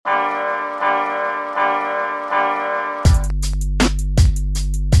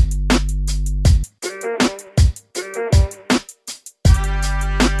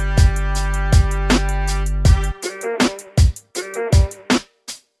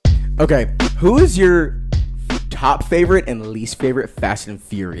Okay, who is your top favorite and least favorite Fast and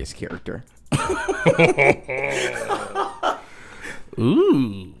Furious character?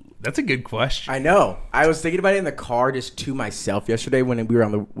 Ooh, that's a good question. I know. I was thinking about it in the car just to myself yesterday when we were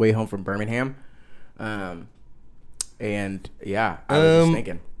on the way home from Birmingham. And yeah, I was just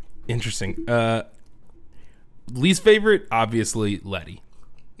thinking. Interesting. Least favorite, obviously, Letty.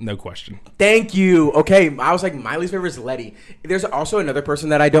 No question. Thank you. Okay, I was like, my least favorite is Letty. There's also another person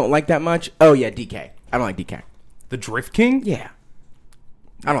that I don't like that much. Oh, yeah, DK. I don't like DK. The Drift King? Yeah.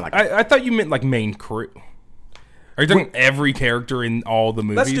 I don't like I thought you meant like main crew. Are you talking every character in all the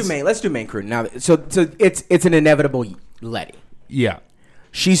movies? Let's do main crew. Now, so it's an inevitable Letty. Yeah.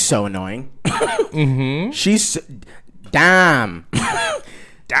 She's so annoying. Mm-hmm. She's... Damn.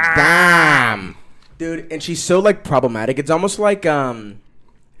 Damn. Dude, and she's so, like, problematic. It's almost like,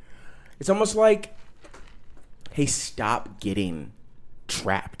 hey, stop getting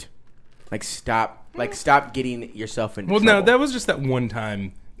trapped. Stop getting yourself in trouble. No, that was just that one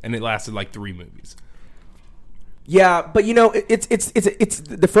time, and it lasted like 3 movies. Yeah, but you know, it's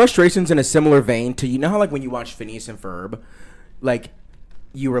the frustrations in a similar vein to, you know how like when you watch Phineas and Ferb, like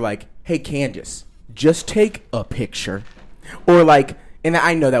you were like, hey Candace, just take a picture, or like, and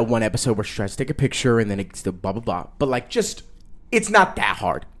I know that one episode where she tries to take a picture and then it's the blah blah blah, but like just it's not that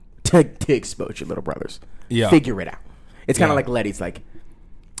hard to expose your little brothers. Yeah, figure it out. It's kind of like Letty's like,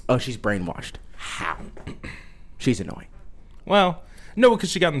 oh, she's brainwashed. How? She's annoying. Well, no,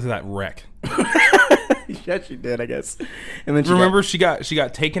 because she got into that wreck. Yeah, she did, I guess. And then she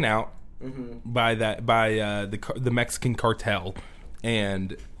got taken out by the Mexican cartel,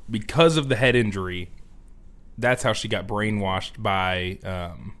 and because of the head injury, that's how she got brainwashed by.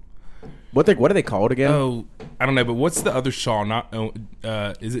 What are they called again? Oh, I don't know, but what's the other Shaw? Not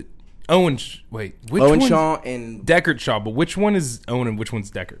is it Owen? Wait, which Owen one? Shaw and Deckard Shaw, but which one is Owen and which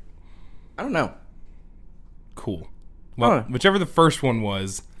one's Deckard? I don't know. Cool. Well, whichever the first one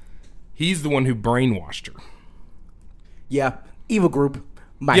was, he's the one who brainwashed her. Yeah, evil group.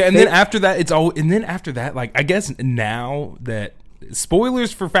 And then after that, like I guess now that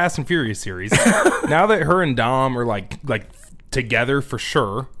spoilers for Fast and Furious series, now that her and Dom are like together for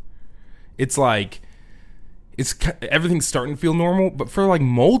sure, it's like everything's starting to feel normal. But for like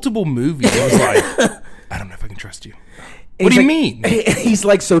multiple movies, I was like, I don't know if I can trust you. What do you mean? He's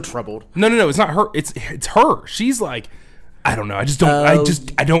like so troubled. No, it's not her. It's her. She's like, I don't know.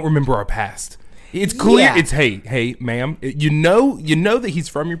 I don't remember our past. It's clear. Yeah. It's hey, ma'am. You know that he's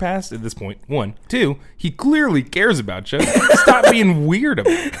from your past at this point. 1, 2. He clearly cares about you. Stop being weird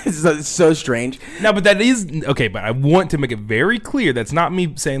about it. It's so strange. No, but that is okay. But I want to make it very clear that's not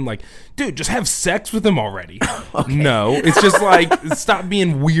me saying like, dude, just have sex with him already. Okay. No, it's just like stop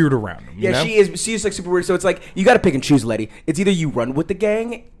being weird around him. Yeah, you know? She is like super weird. So it's like you got to pick and choose, Letty. It's either you run with the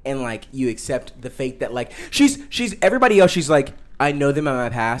gang and like you accept the fate that like she's everybody else. She's like, I know them in my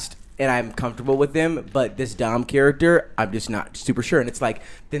past. And I'm comfortable with them, but this Dom character, I'm just not super sure. And it's like,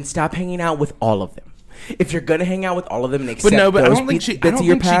 then stop hanging out with all of them. If you're gonna hang out with all of them and accept I don't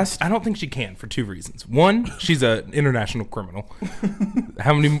think she can for 2 reasons. 1, she's an international criminal.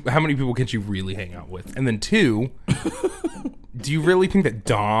 How many people can she really hang out with? And then 2, do you really think that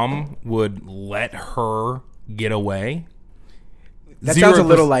Dom would let her get away? That sounds a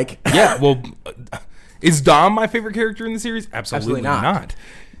little like yeah. Well, is Dom my favorite character in the series? Absolutely not.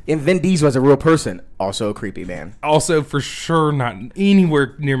 And Vin Diesel was a real person, also a creepy man. Also, for sure, not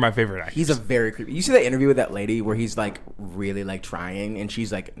anywhere near my favorite actor. He's a very creepy. You see that interview with that lady where he's like really like trying, and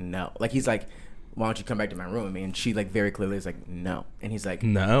she's like, no. Like he's like, why don't you come back to my room with me? And she like very clearly is like, no. And he's like,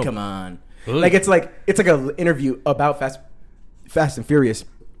 no, come on. Ugh. Like it's like an interview about Fast and Furious,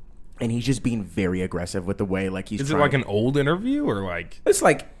 and he's just being very aggressive with the way like he's. Is it like an old interview or like? It's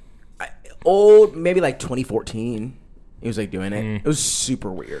like old, maybe like 2014. He was like doing it. It was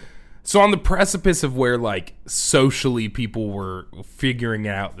super weird. So on the precipice of where like socially people were figuring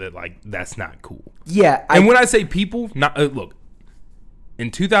out that like that's not cool. Yeah. And when I say people, not look,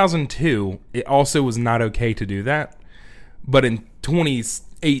 in 2002, it also was not okay to do that. But in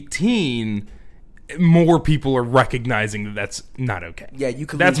 2018, more people are recognizing that that's not okay. Yeah, you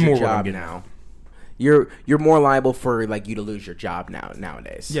can lose your job now. You're more liable for like you to lose your job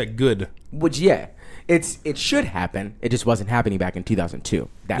nowadays. Yeah, good. Which it should happen. It just wasn't happening back in 2002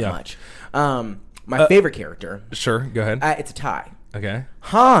 that much. My favorite character. Sure, go ahead. It's a tie. Okay.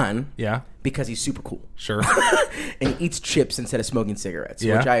 Han. Yeah. Because he's super cool. Sure. And he eats chips instead of smoking cigarettes,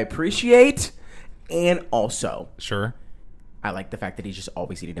 which I appreciate. And also, sure, I like the fact that he's just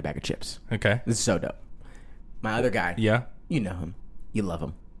always eating a bag of chips. Okay. This is so dope. My other guy. Yeah. You know him. You love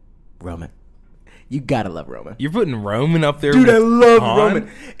him. Roman. You gotta love Roman. You're putting Roman up there, Dude. I love Han?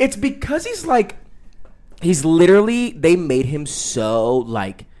 Roman. It's because he's literally. They made him so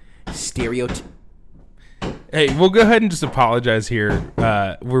like stereotypical. Hey, we'll go ahead and just apologize here.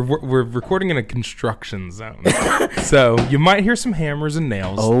 We're recording in a construction zone, so you might hear some hammers and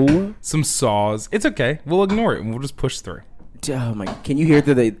nails, some saws. It's okay. We'll ignore it and we'll just push through. Oh my! Can you hear it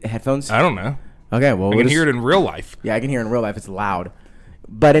through the headphones? I don't know. Okay, well, I can hear it in real life. Yeah, I can hear it in real life. It's loud.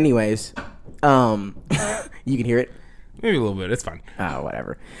 But anyways, you can hear it. Maybe a little bit. It's fine. Oh,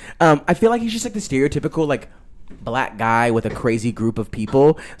 whatever. I feel like he's just like the stereotypical like black guy with a crazy group of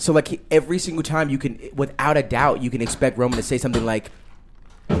people. So like every single time you can, without a doubt, you can expect Roman to say something like,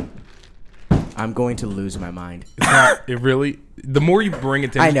 "I'm going to lose my mind." It's not. It really. The more you bring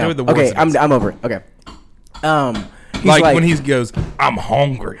attention to it, the worse. Okay, it is. I'm over it. Okay. He's like when he goes, "I'm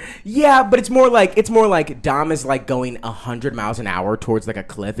hungry." Yeah, but it's more like Dom is like going 100 miles an hour towards like a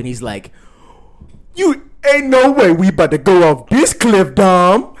cliff, and he's like, "You ain't no way we about to go off this cliff,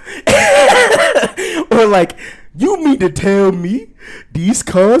 Dom." Or like, "You mean to tell me these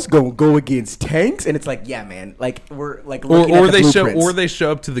cars gonna go against tanks?" And it's like, yeah, man. Like we're like looking at the blueprints. they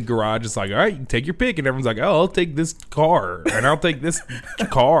show up to the garage. It's like, all right, you take your pick, and everyone's like, oh, I'll take this car, and I'll take this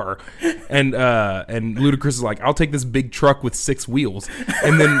car, and Ludacris is like, I'll take this big truck with 6 wheels,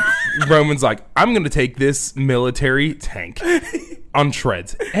 and then Roman's like, I'm gonna take this military tank on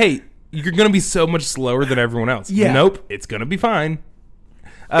treads. Hey, you're gonna be so much slower than everyone else. Yeah. Nope, it's gonna be fine.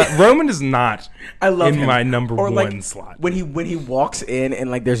 Roman is not I love in him. my number or one like, slot. When he walks in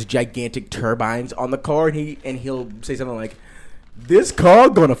and like there's gigantic turbines on the car and he'll say something like, "This car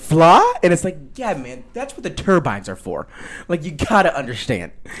gonna fly?" And it's like, yeah, man, that's what the turbines are for. Like you gotta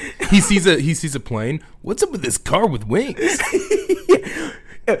understand. He sees a plane. What's up with this car with wings?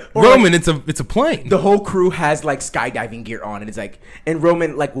 Or Roman, like, it's a plane. the whole crew has like skydiving gear on, and it's like, and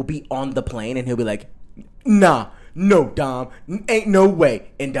Roman like will be on the plane and he'll be like, "Nah. No, Dom, ain't no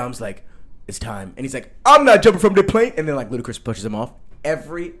way." And Dom's like, "It's time." And he's like, "I'm not jumping from the plane." And then like Ludacris pushes him off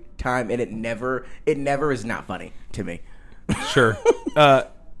every time, and it never is not funny to me. Sure.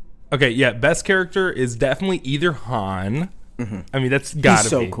 Okay, yeah, best character is definitely either Han. Mm-hmm. I mean, that's gotta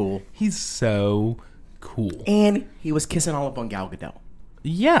be. He's so cool. He's so cool. And he was kissing all up on Gal Gadot.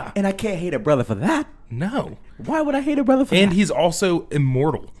 Yeah. And I can't hate a brother for that. No. Why would I hate a brother for that? And he's also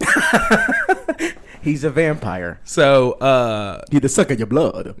immortal. He's a vampire. So, He the suck of your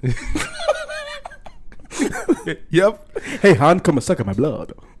blood. Yep. Hey, Han, come and suck of my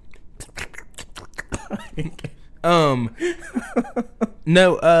blood.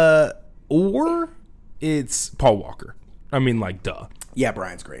 No, or it's Paul Walker. I mean, like, duh. Yeah,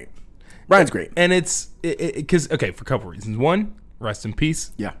 Brian's great. Brian's great. And it's, because, okay, for a couple reasons. One, rest in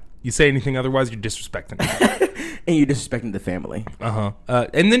peace. Yeah. You say anything otherwise, you're disrespecting him. And you're disrespecting the family.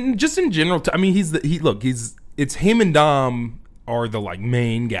 And then just in general, I mean, it's him and Dom are the like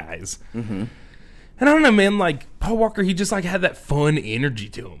main guys. Mm-hmm. And I don't know, man, like Paul Walker, he just like had that fun energy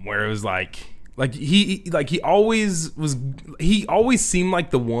to him where it was like he always seemed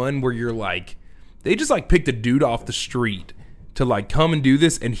like the one where you're like, they just like picked a dude off the street to like come and do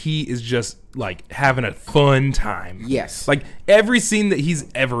this, and he is just like having a fun time. Yes. Like every scene that he's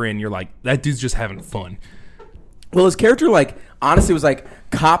ever in, you're like, that dude's just having fun. Well, his character, like, honestly was like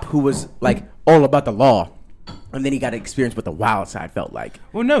cop who was like all about the law. And then he got experience with the wild side, felt like.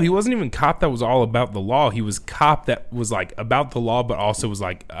 Well, no, he wasn't even cop that was all about the law. He was cop that was like about the law, but also was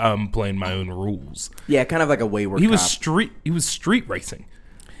like, I'm playing my own rules. Yeah, kind of like a wayward He cop. was street racing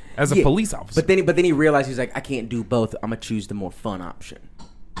as a police officer. But then he realized he's like, I can't do both. I'm gonna choose the more fun option.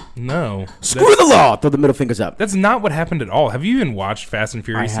 No, Screw the law. Throw the middle fingers up. That's not what happened at all. Have you even watched Fast and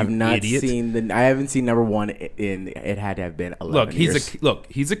Furious? I have not idiot? seen I haven't seen number one. It had to have been 11 years.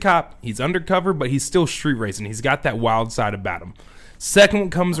 He's a cop. He's undercover, but he's still street racing. He's got that wild side about him. Second one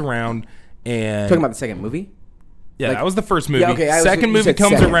comes around, and Talking about the second movie. yeah, like- that was the first movie. Yeah, okay, Second you movie said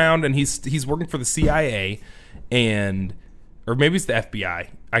comes second. around, and he's working for the CIA, or maybe it's the FBI.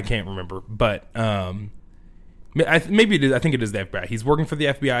 I can't remember, but maybe it is. I think it is the FBI. He's working for the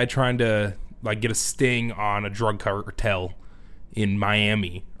FBI, trying to like get a sting on a drug cartel in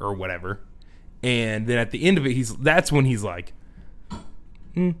Miami or whatever. And then at the end of it, that's when he's like,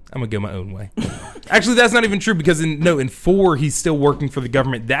 I'm gonna go my own way. Actually, that's not even true, because in 4 he's still working for the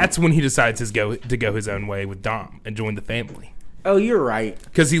government. That's when he decides to go his own way with Dom and join the family, Oh, you're right.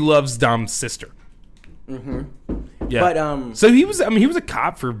 because he loves Dom's sister. Mm-hmm. Yeah. But so he was a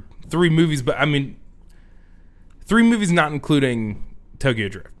cop for 3 movies, but 3 movies not including Tokyo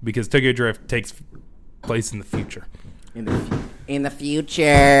Drift, because Tokyo Drift takes place in the future. in the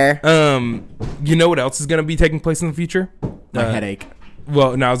future, You know what else is going to be taking place in the future? my headache.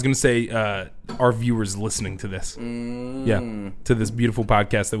 Well, no, I was going to say our viewers listening to this. Yeah, to this beautiful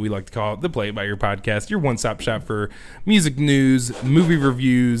podcast that we like to call the Play It By Ear podcast, your one-stop shop for music news, movie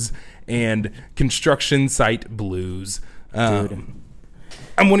reviews, and construction site blues. Dude.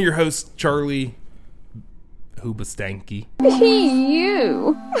 I'm one of your hosts, Charlie Hoobastanky.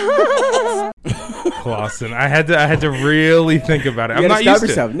 You. Clausen. I had to really think about it. I'm not used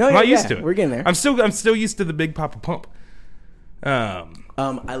to it. No, I'm not used to it. We're getting there. I'm still used to the Big Papa Pump. I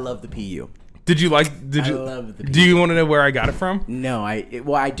love the PU. I love the PU. Do you want to know where I got it from? No,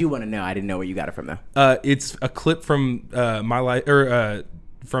 I do want to know. I didn't know where you got it from though. It's a clip from my life, or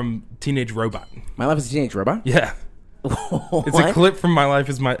from Teenage Robot. My Life as a Teenage Robot. Yeah, it's a clip from my life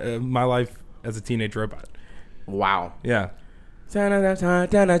as my life as a teenage robot. Wow. Yeah.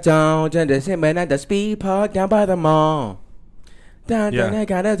 The speed park down by the mall. Liar,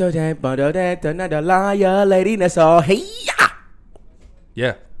 lady, that's all. Hey, yeah.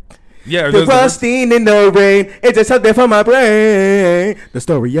 Yeah. the rusting in the rain. It's just something from my brain. The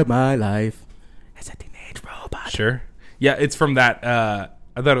story of my life as a teenage robot. Sure. Yeah, it's from that.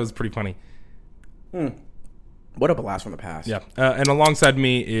 I thought it was pretty funny. What a blast from the past. Yeah. And alongside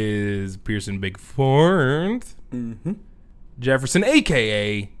me is Pearson Bigford. Jefferson,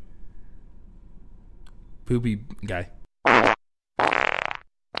 a.k.a. Poopy Guy.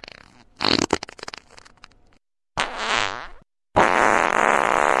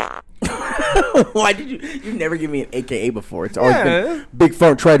 Why did you never give me an AKA before? It's always been Big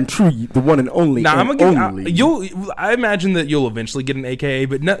Fun, tried and true, the one and only. Nah, I'm gonna I imagine that you'll eventually get an AKA,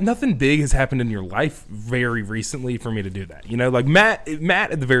 but nothing big has happened in your life very recently for me to do that. You know, like Matt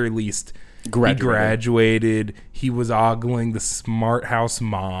at the very least, he graduated. He was ogling the smart house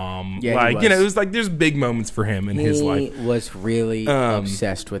mom. Yeah, like, you know, it was like there's big moments for him in his life. He was really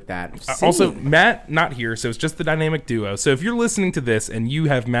obsessed with that. Also, Matt not here, so it's just the dynamic duo. So if you're listening to this and you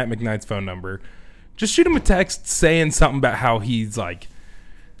have Matt McKnight's phone number, just shoot him a text saying something about how he's like,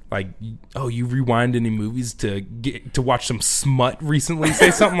 oh, you rewind any movies to watch some smut recently? Say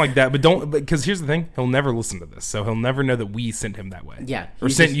something like that, but don't, because here's the thing, he'll never listen to this, so he'll never know that we sent him that way. Yeah, or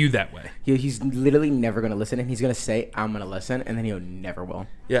sent you that way. He's literally never going to listen, and he's going to say, I'm going to listen, and then he'll never will.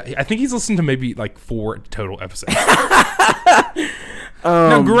 Yeah, I think he's listened to maybe like 4 total episodes.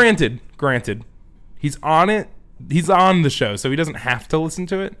 Now, granted, he's on it. He's on the show, so he doesn't have to listen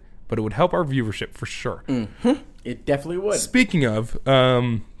to it, but it would help our viewership for sure. It definitely would. Speaking of,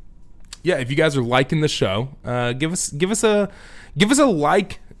 yeah, if you guys are liking the show, give us a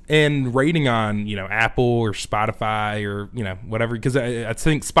like and rating on, you know, Apple or Spotify or, you know, whatever. Because I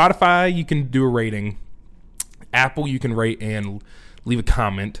think Spotify you can do a rating, Apple you can rate and leave a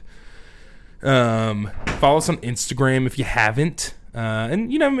comment. Follow us on Instagram if you haven't,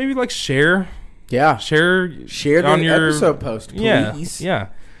 and, you know, maybe like share the on your episode post, please. Yeah.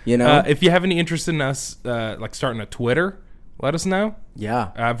 You know, if you have any interest in us, like starting a Twitter, let us know.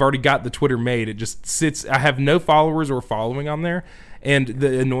 Yeah. I've already got the Twitter made. It just sits. I have no followers or following on there. And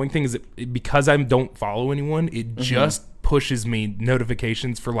the annoying thing is that because I don't follow anyone, it just pushes me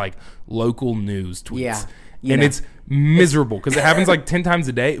notifications for like local news tweets. Yeah. And it's miserable because it happens like 10 times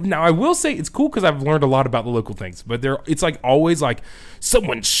a day. Now, I will say it's cool because I've learned a lot about the local things. But it's like always like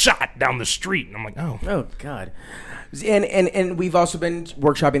someone shot down the street. And I'm like, oh. God. And we've also been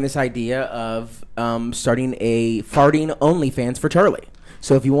workshopping this idea of starting a farting OnlyFans for Charlie.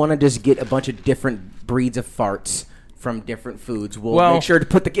 So if you want to just get a bunch of different breeds of farts from different foods, we'll make sure to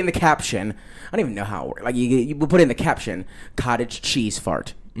put in the caption. I don't even know how it works. Like you will put in the caption, cottage cheese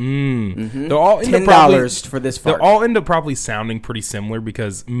fart. They'll all $10 for this fart. They'll all end up probably sounding pretty similar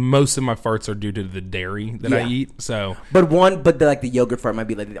because most of my farts are due to the dairy that I eat. So, but the yogurt fart might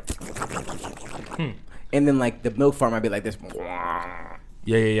be like, and then like the milk fart might be like this.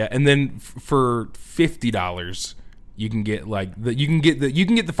 Yeah. And then for $50, you can get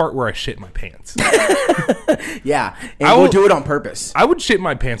the fart where I shit my pants. Yeah, and we'll do it on purpose. I would shit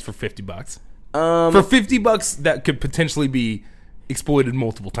my pants for $50. For $50, that could potentially be exploited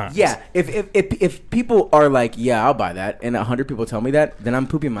multiple times. Yeah, if people are like, yeah, I'll buy that, and 100 people tell me that, then I'm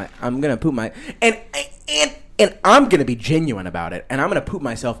gonna poop my and I'm gonna be genuine about it, and I'm gonna poop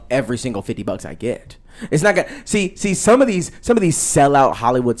myself every single $50 I get. It's not gonna see some of these sellout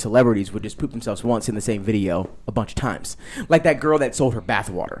Hollywood celebrities would just poop themselves once in the same video a bunch of times, like that girl that sold her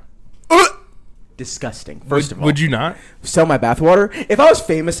bathwater. Disgusting. First of all, would you not sell my bathwater if I was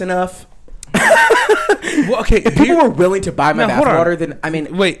famous enough? Well, okay. If people were willing to buy my bathwater, then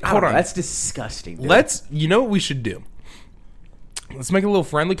hold on. That's disgusting. Dude. You know what we should do? Let's make a little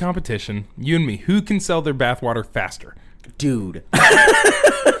friendly competition. You and me. Who can sell their bathwater faster? Dude.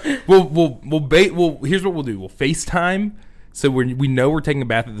 Here's what we'll do. We'll FaceTime So we know we're taking a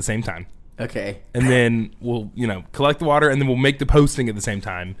bath at the same time. Okay. And then we'll, collect the water, and then we'll make the posting at the same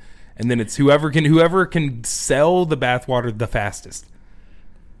time. And then it's whoever can sell the bath water the fastest.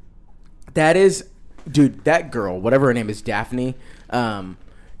 That is, dude, that girl, whatever her name is, Daphne,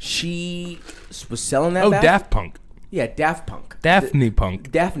 she was selling that bath. Daft Punk. Yeah, Daft Punk. Daphne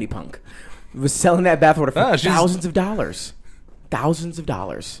Punk. Daphne Punk was selling that bath water for she's- thousands of dollars. Thousands of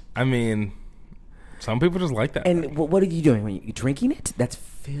dollars. I mean, some people just like that. And what are you doing? When you drinking it? That's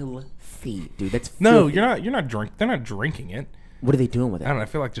filthy, dude. That's filthy. No, you're not drink. They're not drinking it. What are they doing with it? I don't know. I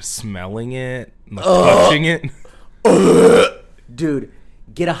feel like just smelling it, like touching it. Dude,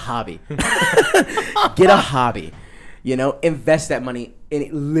 get a hobby. Get a hobby. Invest that money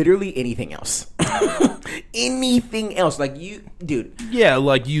in literally anything else. Anything else. Like dude. Yeah,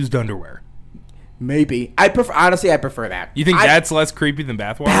 like used underwear. Maybe. I prefer that. You think that's less creepy than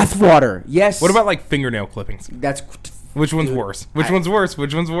bathwater? Bathwater, yes. What about like fingernail clippings? Which one's worse? Which one's worse?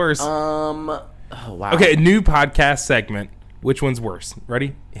 Oh wow. Okay, new podcast segment. Which one's worse?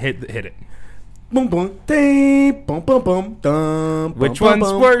 Ready? Hit it. Boom boom ding, boom boom boom dum. Which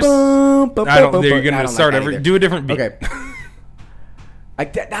one's worse? You're gonna start do a different beat. Okay. I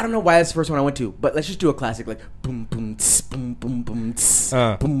don't know why that's the first one I went to, but let's just do a classic like boom boom tss, boom boom boom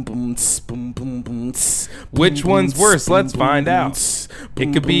tss, boom boom tss, boom boom boom tss. Which one's worse? Let's find out.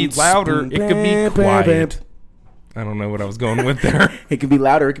 It could be louder. It could be quiet. I don't know what I was going with there. It could be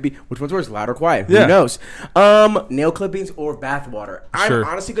louder. It could be which one's worse, loud or quiet? Yeah. Who knows? Nail clippings or bathwater? I'm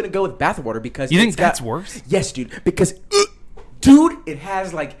honestly gonna go with bathwater because you think that's worse? Yes, dude. Because, dude, it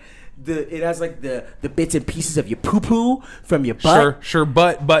has like the bits and pieces of your poo poo from your butt. Sure.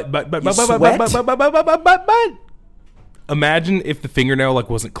 But. Imagine if the fingernail like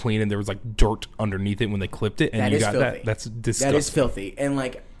wasn't clean and there was like dirt underneath it when they clipped it, and you got that. That's disgusting. That is filthy,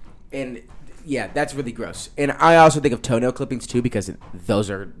 and yeah, that's really gross. And I also think of toenail clippings too because those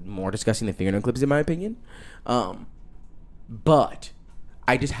are more disgusting than fingernail clippings in my opinion. But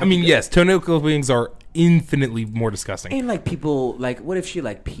I just have. Yes, toenail clippings are infinitely more disgusting. And like people, like what if she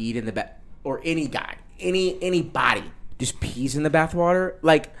like peed in the bath, or any guy, anybody just pees in the bathwater?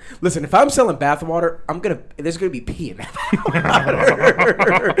 Like, listen, if I'm selling bathwater, there's gonna be pee in that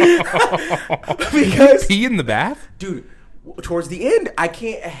bathwater. Because pee in the bath, dude. Towards the end, I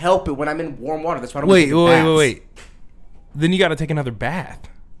can't help it when I'm in warm water. That's why I don't wait. Then you got to take another bath.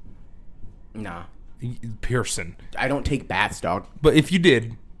 Nah, Pearson. I don't take baths, dog. But if you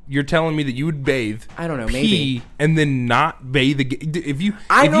did, you're telling me that you would bathe. I don't know, pee, maybe, and then not bathe again. If you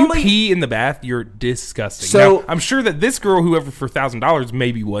pee in the bath, you're disgusting. So now, I'm sure that this girl, whoever for $1,000,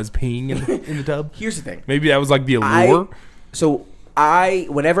 maybe was peeing in the tub. Here's the thing. Maybe that was like the allure.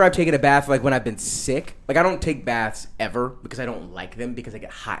 Whenever I've taken a bath, like when I've been sick, like I don't take baths ever because I don't like them because I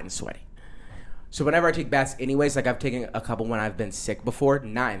get hot and sweaty. So whenever I take baths anyways, like I've taken a couple when I've been sick before,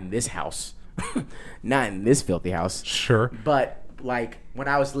 not in this house, not in this filthy house. Sure. But like when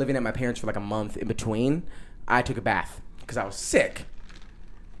I was living at my parents for like a month in between, I took a bath because I was sick.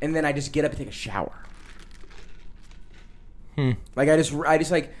 And then I just get up and take a shower. Like I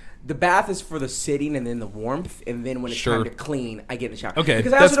just like... The bath is for the sitting and then the warmth, and then when it's time to clean, I get in the shower. Okay,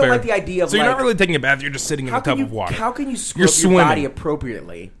 because I also don't like the idea of so you're not really taking a bath; you're just sitting in a tub of water. How can you scrub your body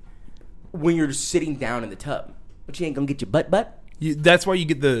appropriately when you're just sitting down in the tub? But you ain't gonna get your butt. That's why you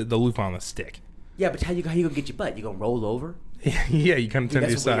get the loofah on the stick. Yeah, but how you gonna get your butt? You gonna roll over? Yeah, you kind of turn to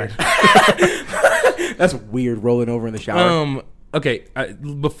your side. That's weird, rolling over in the shower. Okay,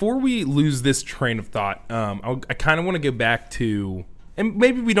 before we lose this train of thought, I kind of want to go back to. And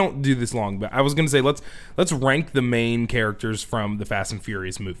maybe we don't do this long, but I was going to say let's rank the main characters from the Fast and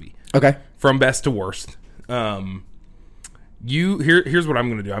Furious movie. Okay. From best to worst. Here's what I'm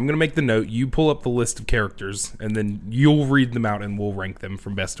going to do. I'm going to make the note. You pull up the list of characters, and then you'll read them out, and we'll rank them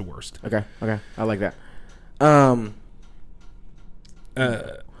from best to worst. Okay. I like that. And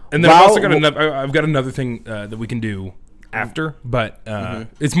then I've got another thing that we can do after, but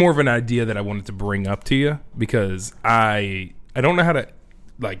it's more of an idea that I wanted to bring up to you because I don't know how to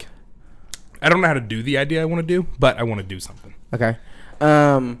do the idea I want to do, but I want to do something. Okay.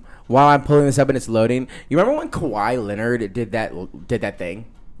 While I'm pulling this up and it's loading, you remember when Kawhi Leonard did that thing?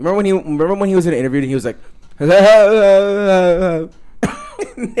 Remember when he was in an interview and he was like,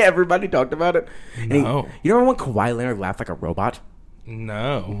 everybody talked about it. No. You remember when Kawhi Leonard laughed like a robot?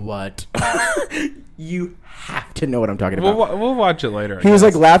 No. What? You have to know what I'm talking about. We'll watch it later. He was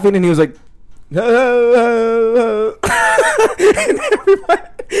like laughing and he was like. And everybody,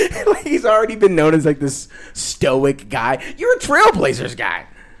 like, he's already been known as like this stoic guy. You're a Trailblazers guy.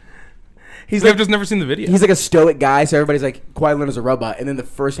 I've just never seen the video. He's like a stoic guy, so everybody's like, Kawhi Leonard's a robot. And then the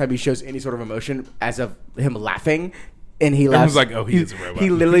first time he shows any sort of emotion, as of him laughing, And he laughs. Everyone's like, oh, he is a robot. He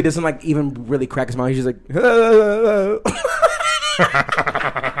literally doesn't like even really crack his mouth. He's just like,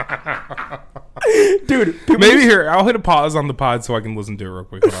 dude. Maybe here, I'll hit a pause on the pod so I can listen to it real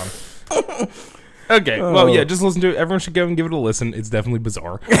quick. Hold on. Okay, well, yeah, just listen to it. Everyone should go and give it a listen. It's definitely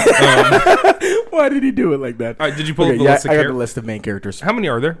bizarre. Why did he do it like that? All right, did you pull up the list of I got the list of main characters. How many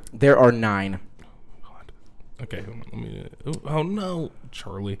are there? There are 9. Okay, hold on. Let me. Oh no,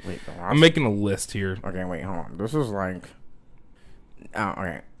 Charlie. Wait, I'm making a list here. Okay, wait, hold on. This is like. Oh,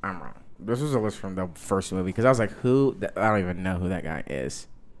 okay, I'm wrong. This is a list from the first movie because I was like, who? I don't even know who that guy is.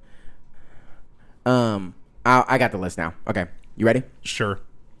 I got the list now. Okay, you ready? Sure.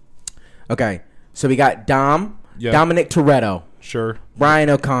 Okay, so we got Dom, Yep. Dominic Toretto, Sure. Brian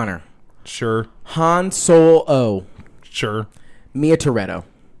O'Connor, Sure. Han Solo, Sure. Mia Toretto,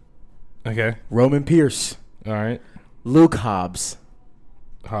 Okay. Roman Pierce, All right. Luke Hobbs,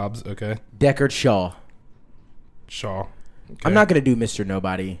 Hobbs. Okay. Deckard Shaw. Shaw. Okay. I'm not gonna do Mr.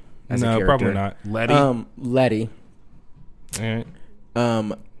 Nobody as a character. Probably not. Letty. Letty. All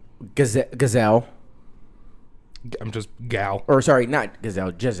right. Gazelle. I'm just Gal. Or sorry, not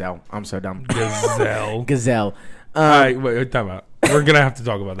Gazelle. Giselle. I'm so dumb. Gazelle. Gazelle. All right, wait, time out. We're gonna have to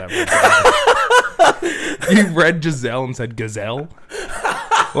talk about that. You read Giselle and said gazelle,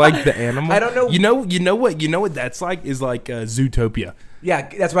 like the animal. I don't know. You know what that's like is like Zootopia. Yeah,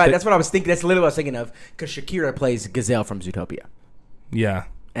 that's right. That's what I was thinking. That's literally what I was thinking of because Shakira plays Gazelle from Zootopia, Yeah.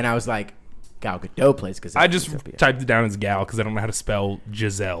 and I was like, Gal Gadot plays Gazelle. I just from Zootopia. typed it down as gal because I don't know how to spell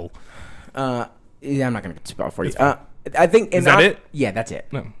Giselle. Yeah, I'm not gonna spell it for you. I think. Is that it? Yeah, that's it.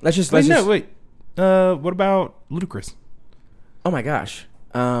 No. Let's just. Wait. What about Ludacris? Oh my gosh.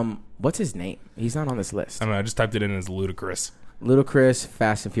 What's his name? He's not on this list. I don't know. I just typed it in as Ludacris. Ludacris,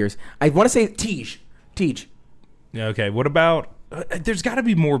 Fast and Furious. I want to say Tej. Yeah. Okay. What about? There's got to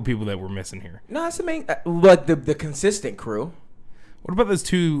be more people that we're missing here. No, that's the main. Like the consistent crew What about those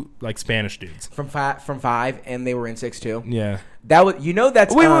two like Spanish dudes? from 5, and they were in 6 too. Yeah. That was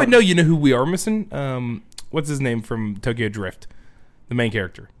that's. Wait. No. You know who we are missing? What's his name from Tokyo Drift? The main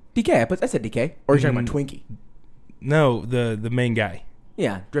character. DK. I said DK. Or are you talking about Twinkie? No, the main guy.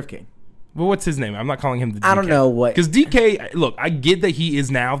 Yeah, Drift King. Well, what's his name? I'm not calling him the DK. I don't know what. Because DK, look, I get that he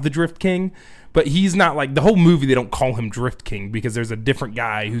is now the Drift King, but he's not like the whole movie. They don't call him Drift King because there's a different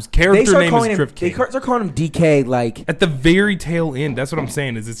guy whose character name is Drift King. They start calling him DK like at the very tail end. That's what I'm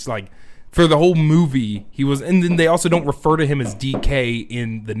saying. Is it's like for the whole movie he was, and then they also don't refer to him as DK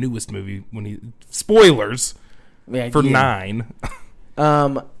in the newest movie when he spoilers for 9.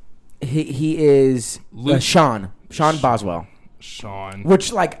 He is Sean Boswell. Sean.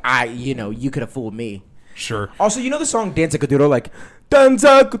 Which, like, you could have fooled me. Sure. Also, you know the song Danza Kuduro, like,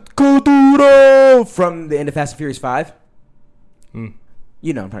 Danza Kuduro from the end of Fast and Furious 5? You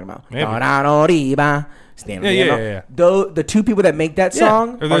know what I'm talking about. Maybe. Yeah. The two people that make that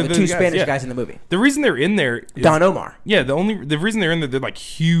song are the two guys, Spanish guys in the movie. The reason they're in there is Don Omar. Yeah, the reason they're in there, they're like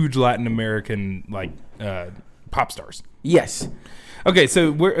huge Latin American like pop stars. Yes. Okay,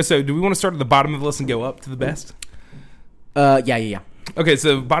 so do we want to start at the bottom of the list and go up to the best? Yeah. Okay,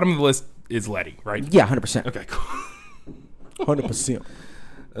 so bottom of the list is Letty, right? Yeah, 100%. Okay, cool. 100%.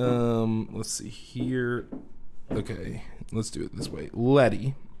 Let's see here. Okay, let's do it this way.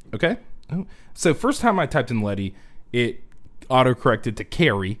 Letty. Okay. Oh. So first time I typed in Letty, it autocorrected to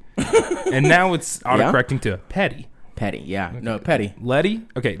Carrie, and now it's autocorrecting to Petty. Petty, yeah. Okay. No, Petty. Letty.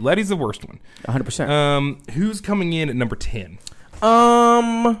 Okay, Letty's the worst one. 100%. Who's coming in at number 10?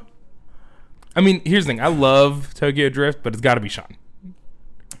 I mean, here's the thing. I love Tokyo Drift, but it's got to be Sean.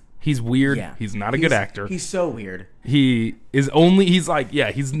 He's weird. Yeah. He's not a good actor. He's so weird. He's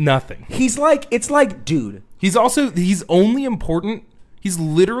nothing. It's like, dude. He's only important. He's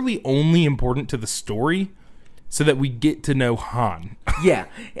literally only important to the story so that we get to know Han. Yeah.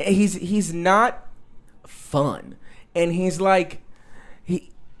 He's not fun. And he's like,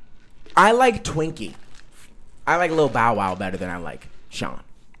 I like Twinkie. I like Lil Bow Wow better than I like Sean.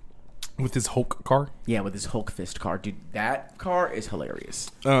 With his Hulk car? Yeah, with his Hulk fist car. Dude, that car is hilarious.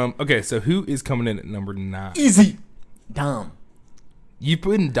 Okay, so who is coming in at number 9? Easy. Dom. You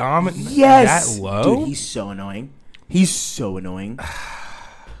putting Dom at that low? Dude, he's so annoying.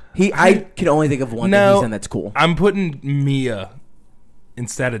 I can only think of one thing he's done that's cool. I'm putting Mia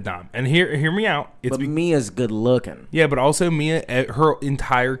instead of Dom. And hear me out. Mia's good looking. Yeah, but also Mia, her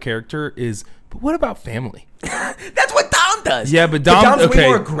entire character is, but what about family? That's what Dom does. Yeah, but Dom's way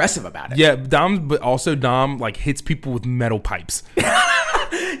more aggressive about it. Yeah, but also Dom like hits people with metal pipes.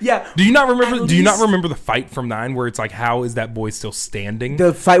 Yeah. Do you not remember? Do you not remember the fight from 9 where it's like, how is that boy still standing?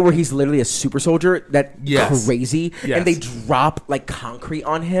 The fight where he's literally a super soldier, crazy, Yes. and they drop like concrete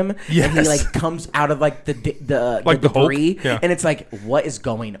on him, Yes. and he like comes out of like the Like the Hulk? debris, Yeah. and it's like, what is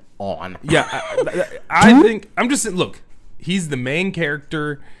going on? Yeah, I think I'm just saying. Look, he's the main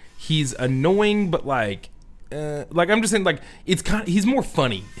character. He's annoying, but like I'm just saying, like it's kind. He's more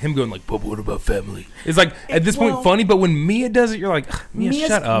funny. Him going like, "But what about family?" It's like at this point funny, but when Mia does it, you're like, Mia,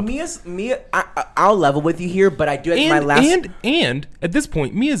 shut up. Mia. I'll level with you here, but I do my last. And at this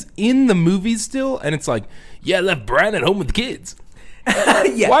point, Mia's in the movies still, and it's like, yeah, I left Brian at home with the kids.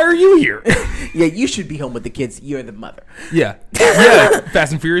 Yeah. Why are you here? Yeah, you should be home with the kids. You're the mother. Yeah.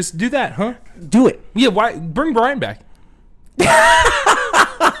 Fast and Furious, do that, huh? Do it. Yeah. Why bring Brian back?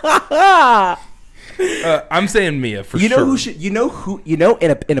 I'm saying Mia for sure. Who should? In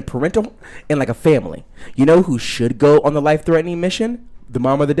a parental, in like a family, you know who should go on the life-threatening mission? The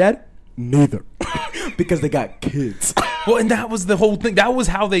mom or the dad? Neither, because they got kids. Well, and that was the whole thing. That was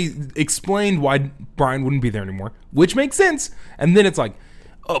how they explained why Brian wouldn't be there anymore, which makes sense. And then it's like,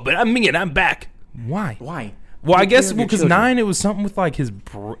 oh, but I'm Mia and I'm back. Why? Well, I guess because 9, it was something with like his.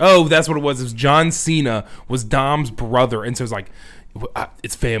 That's what it was. It was John Cena was Dom's brother, and so it was like,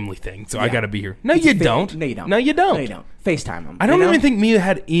 it's family thing. So I got to be here. No, you don't. No, you don't. No, you don't. No, you don't. FaceTime him. I don't even think Mia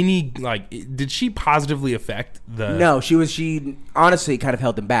had any like. Did she positively affect the? No, she honestly kind of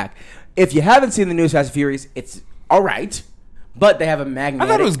held them back. If you haven't seen the newest Fast and Furious, it's all right, but they have a magnetic.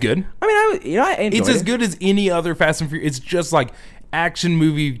 I thought it was good. I mean, I enjoyed It's as good as any other Fast and Furious. It's just like action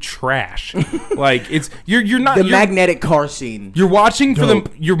movie trash. Like it's you're not the magnetic car scene. You're watching for them.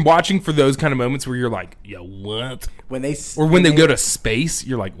 You're watching for those kind of moments where you're like, yeah, what? When they go to space,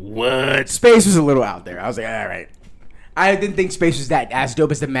 you're like, what? Space was a little out there. I was like, all right. I didn't think space was that as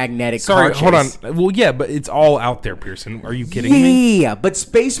dope as the magnetic car chase. Hold on. Well, yeah, but it's all out there, Pearson. Are you kidding me? Yeah, but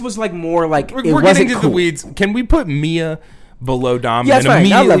space was like more like we're getting into the weeds. Can we put Mia below Dom? Yeah, that's and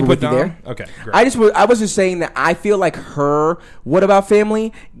fine. I'll immediately level put with you Dom? there. Okay, great. I was just saying that I feel like her What About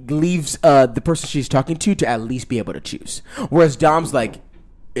Family leaves the person she's talking to at least be able to choose. Whereas Dom's like,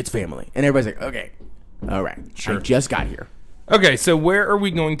 it's family. And everybody's like, okay, all right, sure. I just got here. Okay, so where are we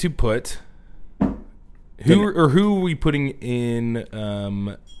going to put who are we putting in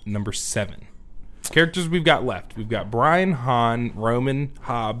number 7? Characters we've got left. We've got Brian, Han, Roman,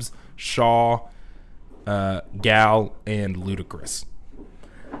 Hobbs, Shaw, Gal, and Ludacris.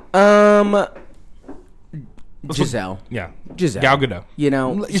 Giselle. Yeah. Giselle. Gal Gadot. You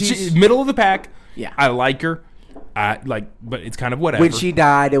know, she's middle of the pack. Yeah. I like her. But it's kind of whatever. When she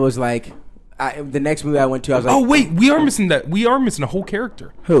died, it was like the next movie I went to, I was like, oh wait, we are missing that. We are missing a whole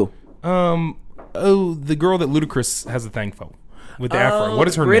character. Who? The girl that Ludacris has a thing for with the afro. What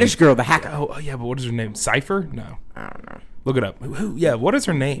is her British name? girl, the hacker. Oh yeah, but what is her name? Cypher? No, I don't know. Look it up. Who? Yeah, what is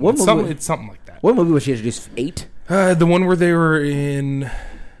her name? It's something like that. What movie was she introduced? 8? The one where they were in.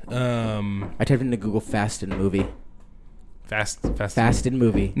 I typed into Google Fast and movie. Fast and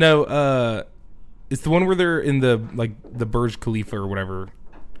movie. No, it's the one where they're in the Burj Khalifa or whatever,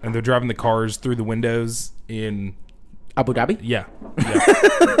 and they're driving the cars through the windows in Abu Dhabi. Yeah.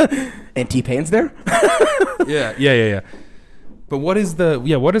 And T-Pain's there. Yeah. But what is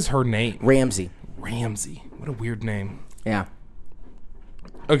her name? Ramsey. What a weird name. Yeah.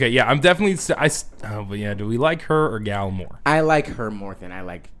 Okay, yeah, I'm definitely. But yeah, do we like her or Gal more? I like her more than I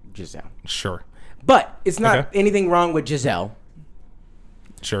like Giselle. Sure. But it's not anything wrong with Giselle.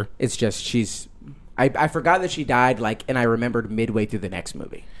 Sure. It's just she's. I forgot that she died, and I remembered midway through the next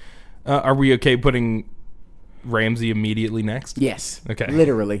movie. Are we okay putting Ramsey immediately next? Yes. Okay.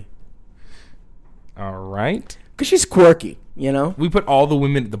 Literally. All right. Because she's quirky, you know? We put all the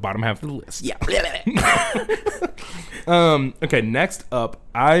women at the bottom half of the list. Yeah. Okay, next up,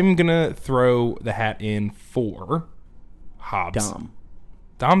 I'm going to throw the hat in for Hobbs.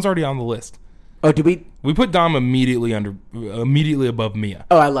 Dom's already on the list. Oh, did we? We put Dom immediately above Mia.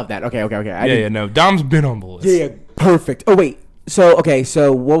 Oh, I love that. Okay. No, Dom's been on the list. Yeah, perfect. Oh, wait. So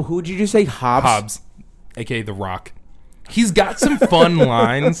who did you just say? Hobbs, a.k.a. The Rock. He's got some fun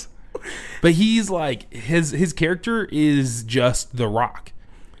lines, but he's like, his character is just The Rock.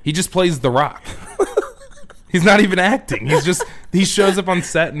 He just plays The Rock. He's not even acting. He shows up on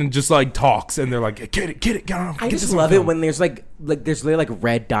set and just talks, and they're like, "Get it, get on." I just love it when there's there's literally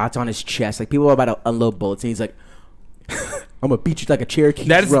red dots on his chest, people are about to unload bullets, and he's like, "I'm gonna beat you like a Cherokee."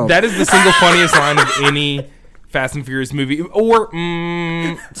 That is the single funniest line of any Fast and Furious movie. Or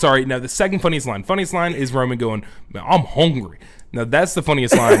the second funniest line. Funniest line is Roman going, "I'm hungry." Now that's the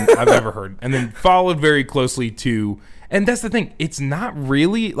funniest line I've ever heard. And then followed very closely to, and that's the thing, it's not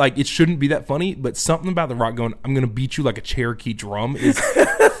really, like, it shouldn't be that funny, but something about The Rock going, I'm going to beat you like a Cherokee drum is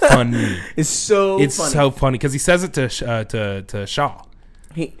funny. It's so funny because he says it to Shaw.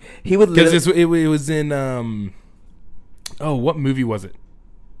 He would because it was in what movie was it?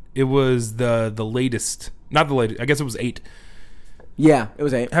 It was the latest, not the latest. I guess it was 8. Yeah, it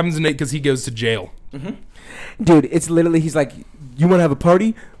was 8. Happens in 8 because he goes to jail. Mm-hmm. Dude, it's literally, he's like, you want to have a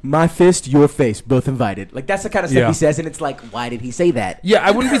party? My fist, your face, both invited. Like, that's the kind of stuff he says, and it's like, why did he say that? Yeah,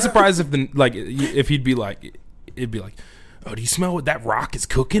 I wouldn't be surprised if he'd be like, it'd be like, oh, do you smell what that rock is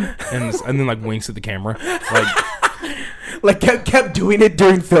cooking? And then like winks at the camera, like kept doing it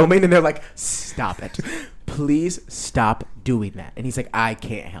during filming, and they're like, stop it. Please stop doing that. And he's like, I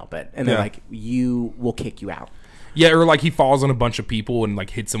can't help it. And they're like, we'll kick you out. Yeah, or like he falls on a bunch of people and like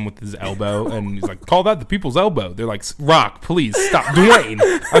hits them with his elbow, and he's like, call that the people's elbow. They're like, Rock, please stop. Dwayne,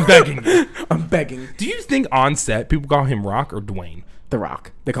 I'm begging you. I'm begging. Do you think on set people call him Rock or Dwayne? The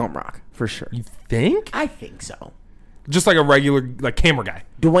Rock. They call him Rock, for sure. You think? I think so. Just like a regular like camera guy.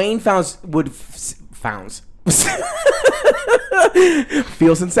 Dwayne feels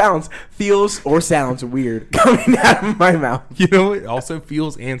or sounds weird coming out of my mouth. You know what also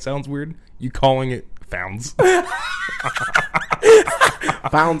feels and sounds weird? You calling it Founds.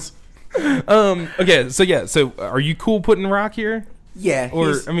 Founds. Okay, so are you cool putting Rock here? Yeah.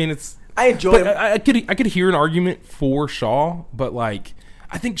 Or I mean, it's I enjoy him. I could hear an argument for Shaw, but like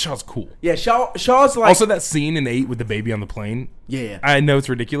I think Shaw's cool. Yeah, Shaw's like also that scene in 8 with the baby on the plane. Yeah. I know it's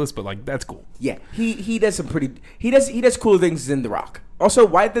ridiculous, but like that's cool. Yeah, he does some pretty he does cool things in The Rock. Also,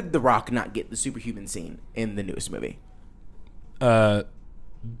 why did The Rock not get the superhuman scene in the newest movie?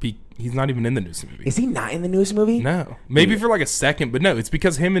 He's not even in the newest movie. Is he not in the newest movie? No, maybe for like a second, but no. It's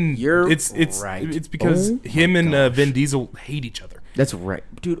because him and it's right. It's because him and Vin Diesel hate each other. That's right,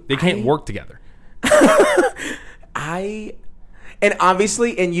 dude. They can't work together. And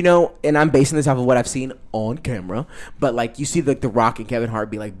obviously, and you know, and I'm basing this off of what I've seen on camera, but like you see like The Rock and Kevin Hart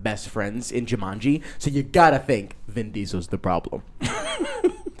be like best friends in Jumanji, so you gotta think Vin Diesel's the problem.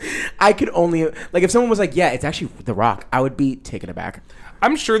 I could only like if someone was like, yeah, it's actually The Rock, I would be taken aback.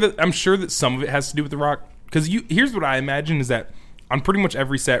 I'm sure that some of it has to do with The Rock, because here's what I imagine is that on pretty much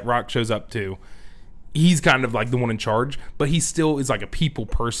every set Rock shows up to, he's kind of like the one in charge, but he still is like a people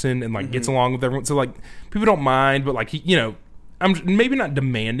person and like gets along with everyone. So like people don't mind, but like he, you know, I'm maybe not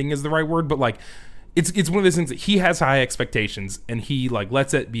demanding is the right word, but like it's one of those things that he has high expectations and he like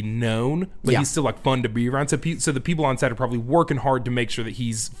lets it be known, but he's still like fun to be around. So the people on set are probably working hard to make sure that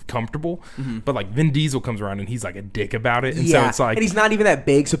he's comfortable. But like Vin Diesel comes around and he's like a dick about it, and so it's like, and he's not even that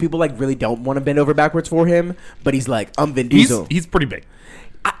big, so people like really don't want to bend over backwards for him. But he's like, I'm Vin Diesel. He's pretty big.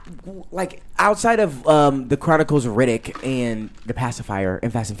 Like outside of the Chronicles of Riddick and the Pacifier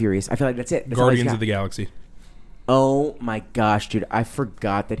and Fast and Furious, I feel like that's it. That's Guardians of the Galaxy. Oh my gosh, dude! I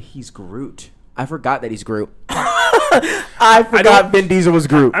forgot that he's Groot. I forgot Vin Diesel was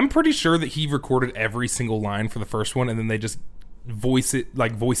Groot. I'm pretty sure that he recorded every single line for the first one, and then they just voice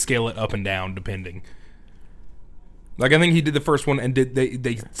scale it up and down depending. Like I think he did the first one, and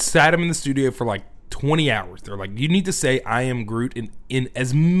they sat him in the studio for like 20 hours. They're like, you need to say I am Groot in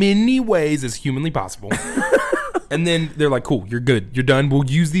as many ways as humanly possible. And then they're like, cool, you're good, you're done. We'll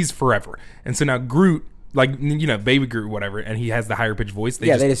use these forever. And so now Groot, like, you know, baby Groot, whatever, and he has the higher pitch voice.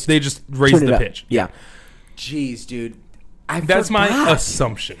 They just raise the pitch. Yeah. Jeez, dude. That's my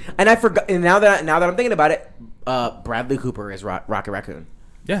assumption. And I forgot. And now that I'm thinking about it, Bradley Cooper is Rocket Raccoon.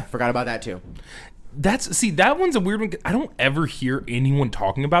 Yeah, forgot about that too. That one's a weird one. I don't ever hear anyone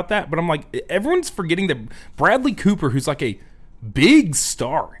talking about that, but I'm like, everyone's forgetting that Bradley Cooper, who's like a big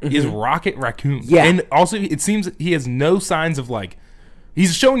star, is Rocket Raccoon. Yeah, and also it seems he has no signs of like.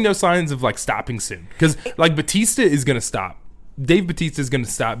 He's showing no signs of like stopping soon, because like Batista is gonna stop. Dave Batista is gonna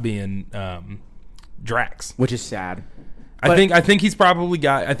stop being Drax, which is sad. I think he's probably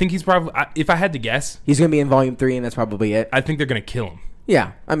if I had to guess, he's gonna be in Volume 3, and that's probably it. I think they're gonna kill him.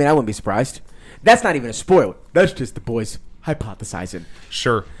 Yeah, I mean, I wouldn't be surprised. That's not even a spoiler. That's just the boys hypothesizing.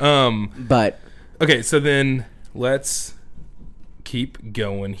 Sure. But okay, so then let's keep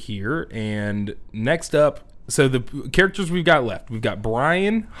going here, and next up. So the characters we've got left, we've got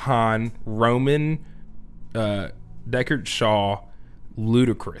Brian, Han, Roman, Deckard, Shaw,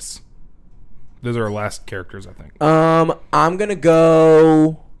 Ludacris. Those are our last characters, I think. I'm gonna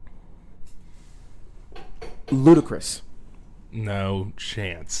go Ludacris. No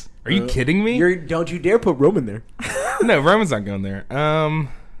chance. Are you kidding me? Don't you dare put Roman there. No, Roman's not going there.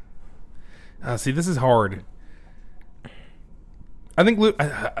 See, this is hard. I think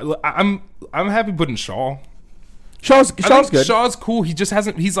I'm happy putting Shaw. Shaw's I think good. Shaw's cool. He just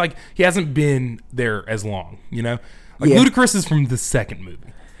hasn't. He hasn't been there as long. You know, like Yeah. Ludacris is from the second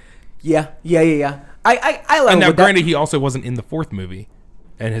movie. Yeah. I love. And now, with granted, he also wasn't in the fourth movie,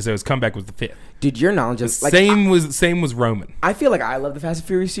 and his comeback was the fifth. Dude, your knowledge of Same was Roman. I feel like I love the Fast and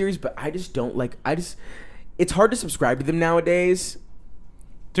Furious series, but I just don't like. It's hard to subscribe to them nowadays.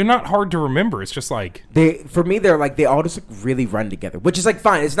 They're not hard to remember. It's just like For me, they're like they all just like really run together, which is like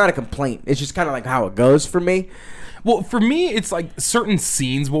fine. It's not a complaint. It's just kind of like how it goes for me. well, for me, it's like certain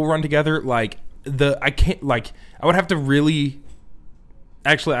scenes will run together. Like I would have to really.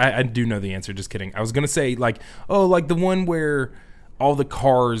 Actually, I do know the answer. Just kidding. I was gonna say like the one where all the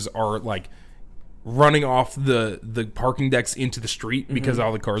cars are like running off the parking decks into the street because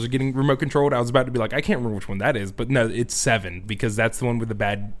all the cars are getting remote controlled. I was about to be like, I can't remember which one that is, but no, it's 7 because that's the one with the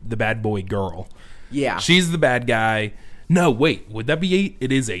bad boy girl. Yeah, She's the bad guy. No, wait, would that be 8?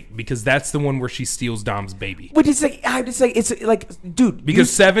 It is 8 because that's the one where she steals Dom's baby. But it's like I just like it's like, dude,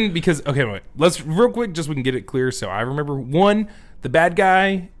 Because 7, because okay, wait, let's real quick just so we can get it clear. So I remember 1, the bad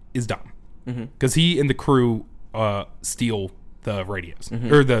guy is Dom because he and the crew steal the radios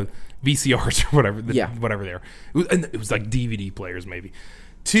or the VCRs or whatever, whatever they are. It was like DVD players maybe.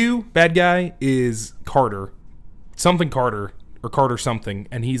 2, bad guy is Carter, something Carter or Carter something,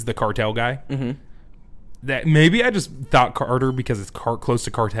 and he's the cartel guy. That maybe I just thought Carter because it's close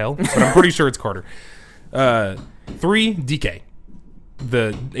to cartel, but I'm pretty sure it's Carter. 3, DK,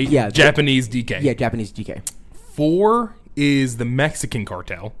 Japanese DK. Yeah, Japanese DK. 4 is the Mexican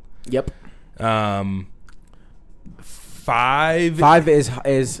cartel. Yep. 5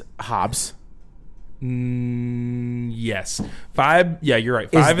 is Hobbs. Yes. 5. Yeah, you're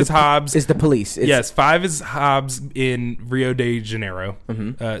right. 5 is Hobbs. Is the police? Yes. 5 is Hobbs in Rio de Janeiro.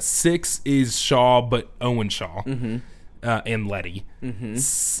 6 is Shaw, but Owen Shaw and Letty.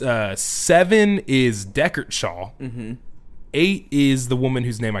 7 is Deckard Shaw. 8 is the woman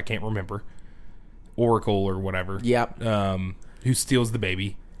whose name I can't remember, Oracle or whatever. Yep. Who steals the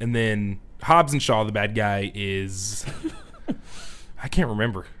baby, and then Hobbs and Shaw, the bad guy, is I can't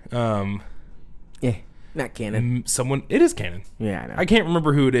remember. Yeah, not canon. It is canon. Yeah, I know. I can't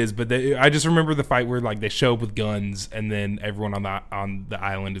remember who it is, but I just remember the fight where like they show up with guns, and then everyone on the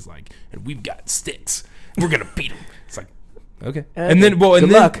island is like, "And we've got sticks. We're gonna beat them." It's like, okay,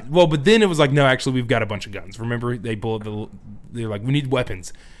 but then it was like, no, actually, we've got a bunch of guns. Remember, they're like, we need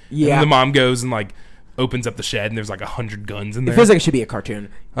weapons. Yeah. And the mom goes and like opens up the shed, and there's like 100 guns in there. It feels like it should be a cartoon,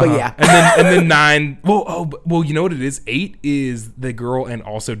 but yeah. And then 9. Well, you know what it is? 8 is the girl, and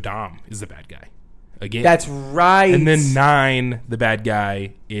also Dom is the bad guy. Again, That's right. and then 9, the bad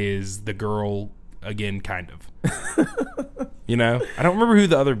guy is the girl again, kind of. You know, I don't remember who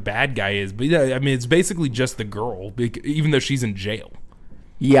the other bad guy is, but yeah, I mean, it's basically just the girl, even though she's in jail.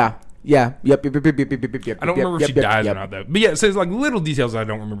 Yeah. Yep. I don't remember if she dies or not, though. But yeah, so it's like little details I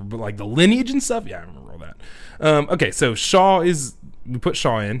don't remember, but like the lineage and stuff, yeah, I remember all that. Okay, so we put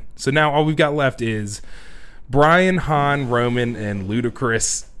Shaw in. So now all we've got left is Brian, Han, Roman, and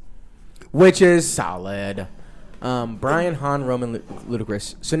Ludacris. Which is solid. Brian, Han, Roman,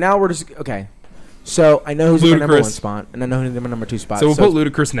 Ludacris. So now we're just okay. So I know who's in my number 1 spot, and I know who's in my number 2 spot. So we'll put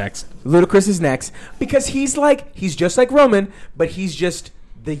Ludacris next. Ludacris is next because he's just like Roman, but he's just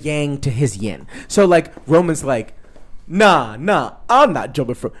the yang to his yin. So like Roman's like, nah, I'm not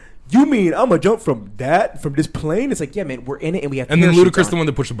jumping from. You mean I'm gonna jump from this plane? It's like, yeah, man, we're in it and we have. And then Ludacris the one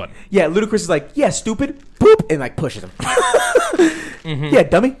that pushed the button. Yeah, Ludacris is like, yeah, stupid, boop, and like pushes him. Yeah,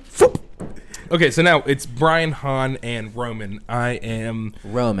 dummy, foop. Okay, so now it's Brian, Han, and Roman. I am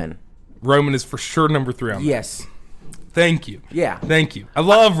Roman. Roman is for sure number 3 on Yes. Thank you. Yeah. Thank you. I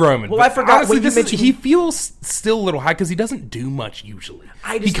love Roman. Well, I forgot honestly, he feels still a little high because he doesn't do much usually.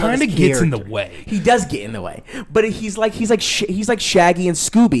 He kind of gets in the way. He does get in the way, but he's like Shaggy and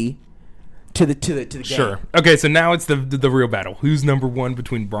Scooby to the gang. Sure. Okay, so now it's the real battle. Who's number 1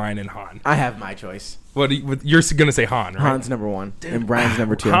 between Brian and Han? I have my choice. You're gonna say Han, right? Han's number 1, and Brian's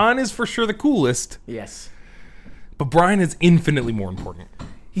number 2. Han is for sure the coolest. Yes. But Brian is infinitely more important.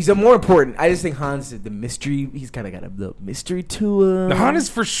 He's more important. I just think Han's the mystery. He's kind of got a little mystery to him. The Han is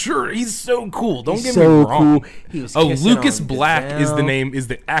for sure. He's so cool. Don't get me wrong. Cool. Lucas Black is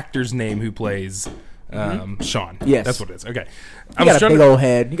the actor's name who plays Sean. Yes, that's what it is. Okay, he got a big old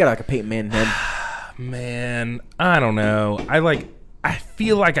head. He got like a Peyton Manning head. Man, I don't know. I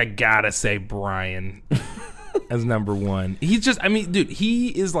feel like I gotta say Brian as number 1. He's just, I mean, dude,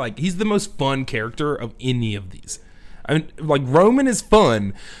 he's the most fun character of any of these. I mean, like, Roman is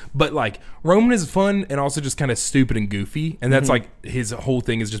fun, but, like, Roman is fun and also just kind of stupid and goofy. And that's, like, his whole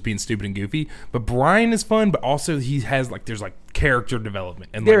thing is just being stupid and goofy. But Brian is fun, but also he has, like, there's, like, character development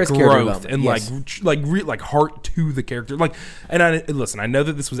and, like, growth and, like, heart to the character. Like, and listen, I know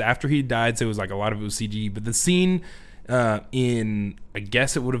that this was after he died, so it was, like, a lot of it was CG. But the scene in, I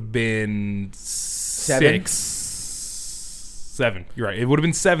guess it would have been 7. You're right. It would have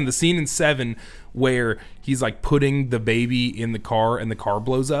been 7. The scene in 7 where he's like putting the baby in the car and the car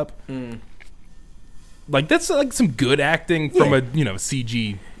blows up. Like that's like some good acting from a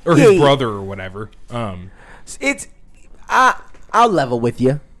CG or his brother or whatever. It's I'll level with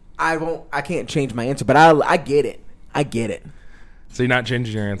you. I can't change my answer, but I get it. I get it. So you're not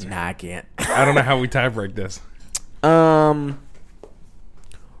changing your answer? Nah, I can't. I don't know how we tie break this. We'll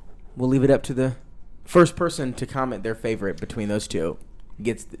leave it up to the first person to comment their favorite between those two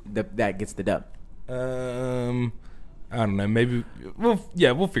gets the dub. I don't know. Maybe we'll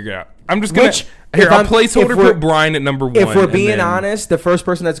figure it out. I'm just gonna I'll placeholder put Brian at number 1. If we're being honest, the first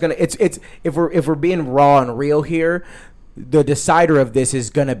person that's gonna it's if we're being raw and real here, the decider of this is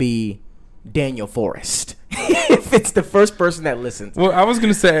gonna be Daniel Forrest. If it's the first person that listens. Well, I was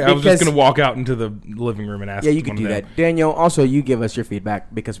gonna say I was just gonna walk out into the living room and ask. Yeah, you could do that, Daniel. Also, you give us your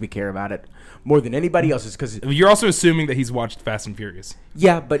feedback because we care about it more than anybody else's. Because you're also assuming that he's watched Fast and Furious.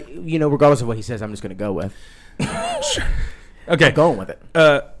 Yeah, but regardless of what he says, I'm just gonna go with. Sure. Okay, I'm going with it.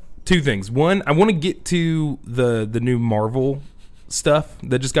 2 things. One, I want to get to the new Marvel stuff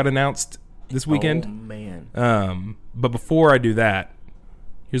that just got announced this weekend. Oh man. But before I do that,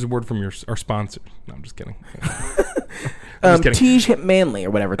 here's a word from our sponsor. No, I'm just kidding. Tiege Manley or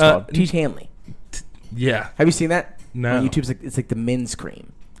whatever it's called. Tiege Hanley. Yeah. Have you seen that? No. On YouTube, it's like the men's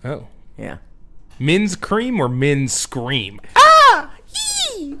cream. Oh. Yeah. Men's cream or men's scream? Ah!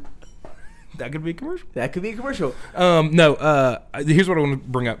 Yee! That could be a commercial. That could be a commercial. No. Here's what I want to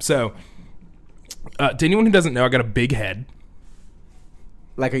bring up. So, to anyone who doesn't know, I got a big head.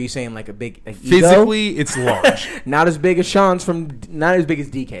 Like, are you saying like a big physically? Ego? It's large. Not as big as Sean's not as big as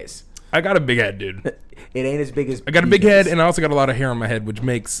DK's. I got a big head, dude. It ain't as big as. I got a big head, and I also got a lot of hair on my head, which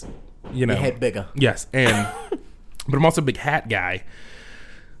makes your head bigger. Yes, but I'm also a big hat guy.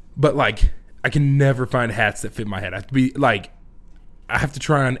 But like, I can never find hats that fit my head. I have to be like, I have to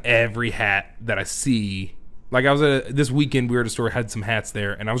try on every hat that I see. Like I was this weekend, we were at a store, had some hats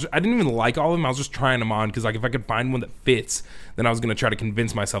there, and I didn't even like all of them. I was just trying them on because like if I could find one that fits, then I was gonna try to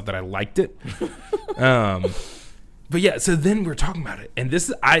convince myself that I liked it. But yeah, so then we were talking about it, and this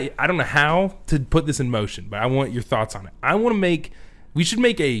is I don't know how to put this in motion, but I want your thoughts on it. We should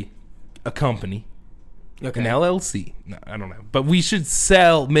make a company, an LLC. No, I don't know, but we should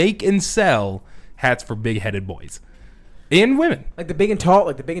make and sell hats for big-headed boys and women, like the big and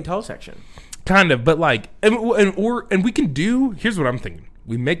tall section. Kind of, but like, and we can do. Here's what I'm thinking: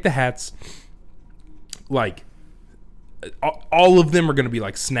 we make the hats, like, all of them are going to be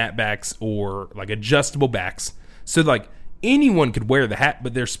like snapbacks or like adjustable backs. So like anyone could wear the hat,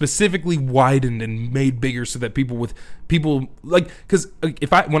 but they're specifically widened and made bigger so that people like, because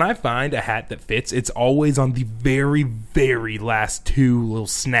when I find a hat that fits, it's always on the very, very last 2 little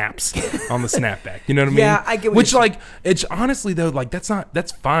snaps on the snapback. You know what I mean? Yeah, I get what Which like, it's honestly though, like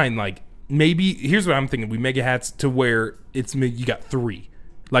that's fine. Like maybe here's what I'm thinking: we make a hats to where you got 3.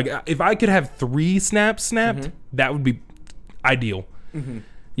 Like if I could have 3 snaps snapped, that would be ideal. Mm-hmm.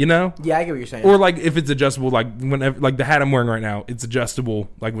 You know? Yeah, I get what you're saying. Or like if it's adjustable, like whenever, like the hat I'm wearing right now, it's adjustable,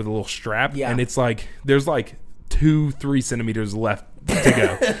 like with a little strap, and it's like there's like 2-3 centimeters left to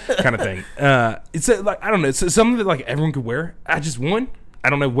go, kind of thing. It's like I don't know, it's something that like everyone could wear. I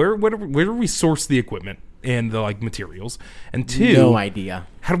don't know where do we source the equipment and the like materials, and 2, no idea.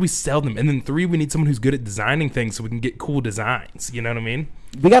 How do we sell them? And then 3, we need someone who's good at designing things so we can get cool designs. You know what I mean?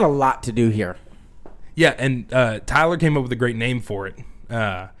 We got a lot to do here. Yeah, and Tyler came up with a great name for it.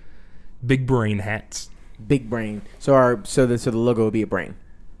 Big brain hats. Big brain. So the logo would be a brain.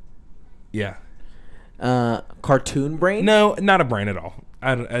 Yeah. Cartoon brain? No, not a brain at all.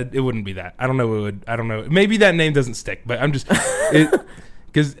 It wouldn't be that. I don't know. I don't know. Maybe that name doesn't stick, but I'm just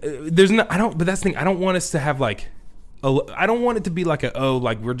because there's no. I don't. But that's the thing. I don't want us to have like. I don't want it to be like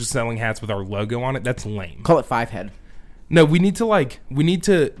like we're just selling hats with our logo on it. That's lame. Call it 5-head. No, we need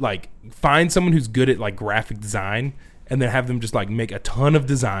to find someone who's good at like graphic design. And then have them just like make a ton of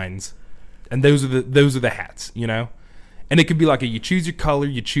designs, and those are the hats, you know. And it could be like you choose your color,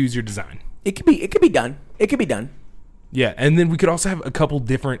 you choose your design. It could be done. It could be done. Yeah, and then we could also have a couple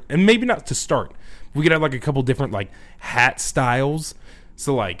different, and maybe not to start. We could have like a couple different like hat styles.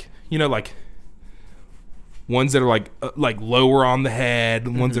 So like like ones that are like lower on the head,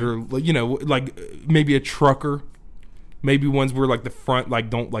 and ones that are like maybe a trucker. Maybe ones where like the front like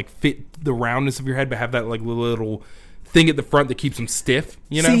don't like fit the roundness of your head, but have that like little thing at the front that keeps them stiff.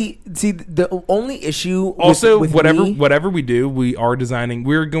 You know. See, the only issue also with whatever we do,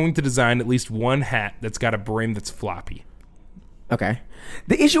 we're going to design at least one hat that's got a brim that's floppy. Okay.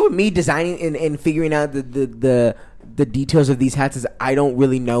 The issue with me designing and figuring out the details of these hats is I don't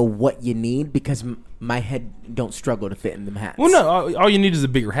really know what you need because my head don't struggle to fit in them hats. Well, no, all you need is a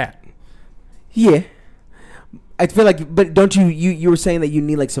bigger hat. Yeah. I feel like, but don't you were saying that you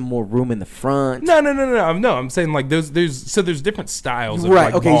need like some more room in the front? No. I'm saying like there's different styles. Of,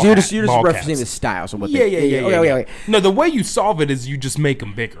 right. Like, okay. So you're just referencing caps. the styles of what. Yeah. Okay. No, the way you solve it is you just make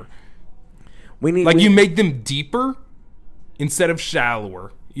them bigger. You make them deeper instead of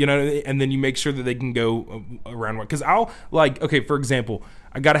shallower. You know, and then you make sure that they can go around. Because for example,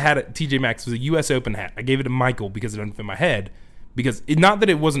 I got a hat at TJ Maxx. It was a U.S. Open hat. I gave it to Michael because it doesn't fit my head. Because not that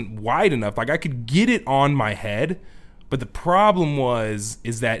it wasn't wide enough. Like, I could get it on my head. But the problem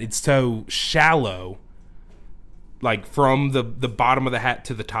is that it's so shallow, like, from the bottom of the hat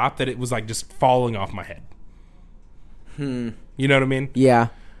to the top, that it was, like, just falling off my head. You know what I mean? Yeah.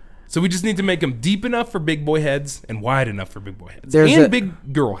 So we just need to make them deep enough for big boy heads and wide enough for big boy heads.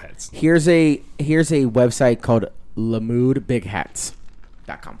 Big girl heads. Here's a website called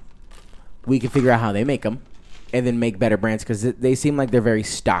lamoodbighats.com. We can figure out how they make them and then make better brands because they seem like they're very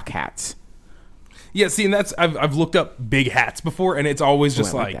stock hats. Yeah, see, and that's I've looked up big hats before, and it's always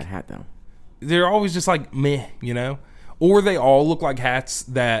just like that hat though. They're always just like meh, you know, or they all look like hats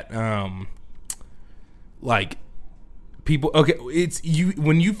that like. People,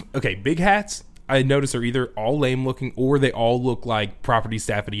 big hats, I notice are either all lame looking or they all look like property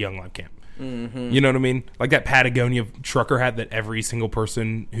staff at a Young Life camp. Mm-hmm. You know what I mean? Like that Patagonia trucker hat that every single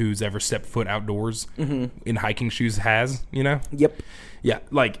person who's ever stepped foot outdoors in hiking shoes has, you know? Yep. Yeah,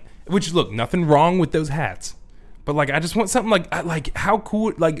 look, nothing wrong with those hats. But, I just want something like how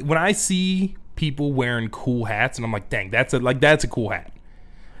cool, when I see people wearing cool hats and I'm like, dang, that's a cool hat.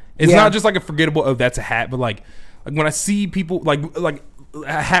 It's not just like a forgettable, that's a hat, but like when I see people like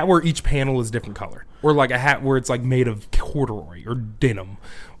a hat where each panel is different color, or like a hat where it's like made of corduroy or denim,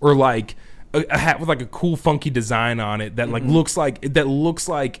 or like a hat with like a cool funky design on it that looks like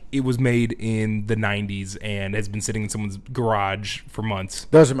it was made in the 90s and has been sitting in someone's garage for months.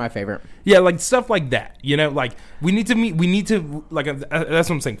 Those are my favorite. Yeah, like stuff like that. You know, like we need to that's what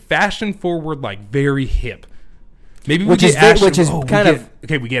I'm saying. Fashion forward, like very hip. Maybe we get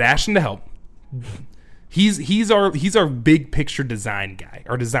Ashton. We get Ashton to help. He's our big picture design guy,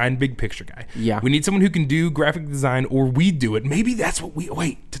 our design big picture guy. Yeah. We need someone who can do graphic design, or we do it. Maybe that's what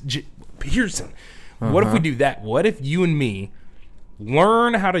Pearson. What if we do that? What if you and me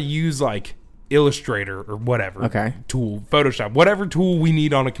learn how to use like Illustrator or whatever tool, Photoshop, whatever tool we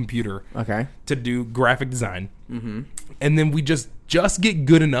need on a computer to do graphic design, and then we just get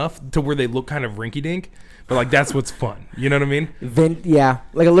good enough to where they look kind of rinky dink, but like that's what's fun. You know what I mean?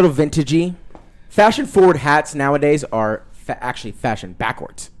 Like a little vintagey. Fashion forward hats nowadays are actually fashion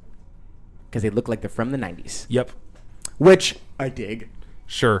backwards because they look like they're from the 90s. Yep. Which I dig.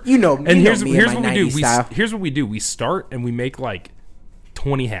 Sure. You know, here's me what and my we do. 90s style. Here's what we do. We start and we make like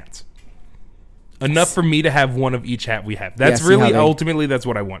 20 hats. Enough for me to have one of each hat we have. That's ultimately that's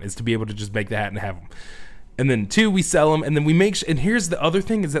what I want, is to be able to just make the hat and have them. And then 2, we sell them, and then we make. And here's the other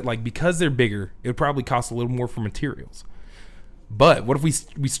thing is that like because they're bigger, it would probably cost a little more for materials. But what if we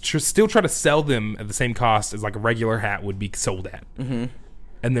still try to sell them at the same cost as like a regular hat would be sold at, and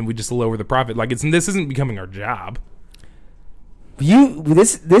then we just lower the profit? Like this isn't becoming our job.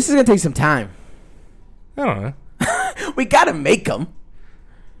 This is gonna take some time. I don't know. We gotta make them.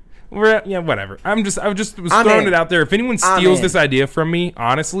 Whatever. I was throwing it out there. If anyone steals this idea from me,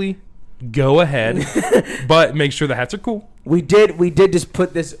 honestly, go ahead. But make sure the hats are cool. We did just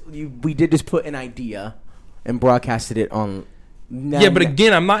put an idea and broadcasted it on. But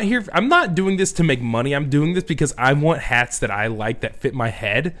again, I'm not doing this to make money. I'm doing this because I want hats that I like that fit my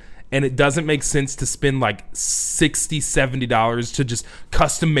head, and it doesn't make sense to spend like $60-$70 to just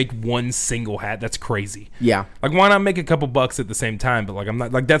custom make one single hat. That's crazy. Yeah. Like, why not make a couple bucks at the same time? But like, I'm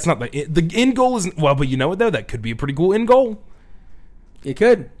not like that's not the end goal isn't well. But you know what though? That could be a pretty cool end goal. It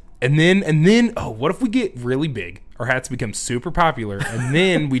could. And then, what if we get really big? Our hats become super popular, and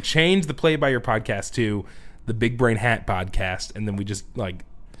then we change the Play By Your podcast to the Big Brain Hat Podcast, and then we just like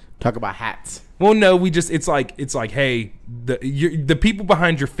talk about hats. Well, no, it's like hey, the people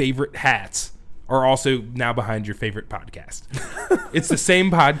behind your favorite hats are also now behind your favorite podcast. It's the same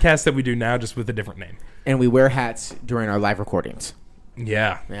podcast that we do now, just with a different name. And we wear hats during our live recordings.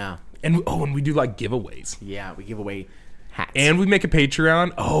 Yeah. Yeah. And we do like giveaways. Yeah, we give away Hats. And we make a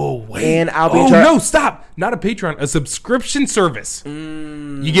Patreon. Oh, wait. And I'll be no, stop. Not a Patreon. A subscription service.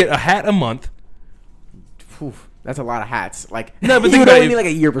 You get a hat a month. Oof, that's a lot of hats. Like, no, but you would only need like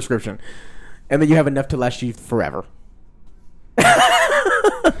a year prescription. And then you have enough to last you forever.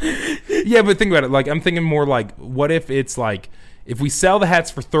 Yeah, but think about it. Like, I'm thinking more like, what if it's like, if we sell the hats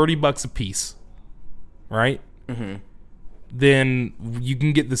for $30 a piece, right? Mm-hmm. Then you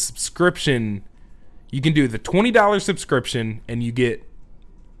can get the subscription. You can do the $20 subscription, and you get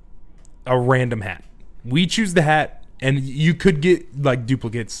a random hat. We choose the hat, and you could get like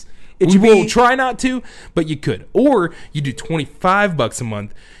duplicates. We will try not to, but you could. Or you do $25 a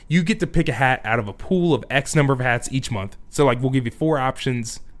month. You get to pick a hat out of a pool of X number of hats each month. So like we'll give you 3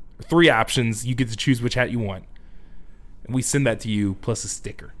 options. You get to choose which hat you want. And we send that to you plus a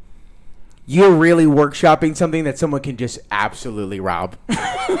sticker. You're really workshopping something that someone can just absolutely rob.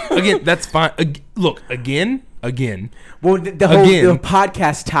 Again, that's fine. Look, again. Well, the whole the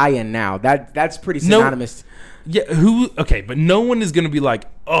podcast tie-in now. That's pretty synonymous. Yeah, but no one is going to be like,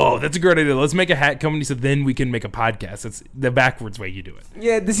 oh, that's a great idea. Let's make a hat company so then we can make a podcast. That's the backwards way you do it.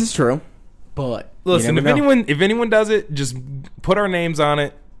 Yeah, this is true. But listen, if anyone does it, just put our names on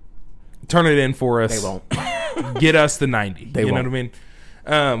it, turn it in for us. They won't. Get us the 90. They won't. Know what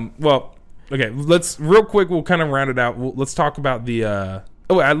I mean? Well, okay, let's real quick. We'll kind of round it out. Let's talk about the.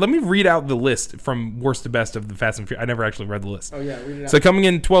 Let me read out the list from worst to best of the Fast and Furious. I never actually read the list. Oh yeah, read it out. So coming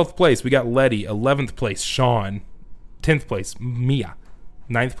in 12th place, we got Letty. 11th place, Sean. 10th place, Mia.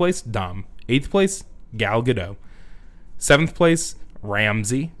 9th place, Dom. 8th place, Gal Gadot. 7th place,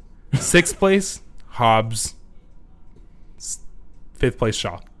 Ramsey. 6th place, Hobbs. 5th place,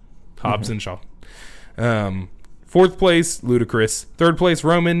 Shaw. Hobbs and Shaw. 4th place, Ludacris. 3rd place,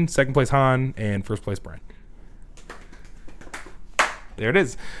 Roman. 2nd place, Han. And 1st place, Brian. There it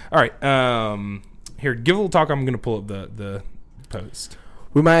is. All right. Here, give a little talk. I'm going to pull up the post.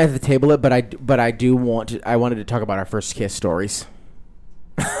 We might have to table it, but I do want to. I wanted to talk about our first kiss stories.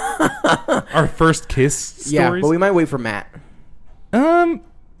 Our first kiss stories? Yeah, but we might wait for Matt. No,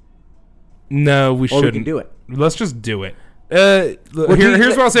 we shouldn't. We can do it. Let's just do it. Here's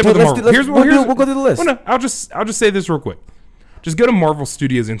what I'll say about the Marvel. We'll go through the list. Well, no, I'll just say this real quick. Just go to Marvel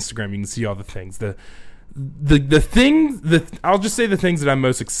Studios Instagram. You can see all the things. I'll just say the things that I'm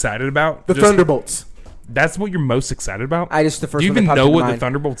most excited about. The Thunderbolts. That's what you're most excited about? The first Do you one even know what the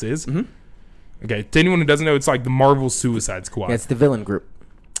Thunderbolts is? Mm-hmm. Okay, to anyone who doesn't know, it's like the Marvel Suicide Squad. Yeah, it's the villain group.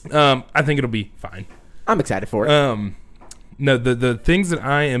 I think it'll be fine. I'm excited for it. No, the things that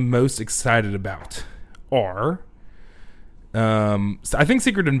I am most excited about are... I think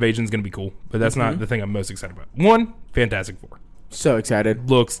Secret Invasion is going to be cool, but that's not the thing I'm most excited about. 1, Fantastic Four. So excited.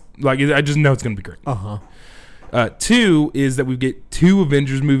 Looks like I just know it's going to be great. 2 is that we get 2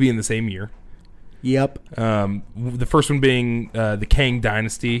 Avengers movie in the same year. Yep. The first one being the Kang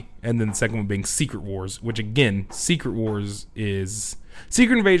Dynasty, and then the second one being Secret Wars, which again, Secret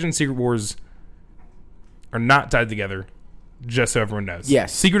Invasion, Secret Wars are not tied together. Just so everyone knows.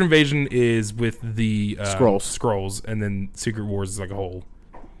 Yes. Secret Invasion is with the Skrulls, and then Secret Wars is like a whole.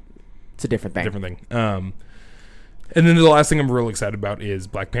 It's a different thing. And then the last thing I'm real excited about is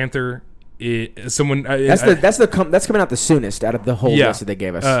Black Panther. That's coming out the soonest out of the whole list that they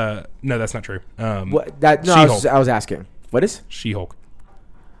gave us. No, that's not true. I was asking. What is She-Hulk?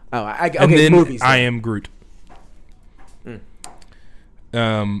 Oh, okay. And then movies. I Am Groot.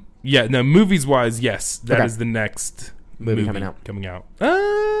 Movies wise, yes, that is the next movie coming out.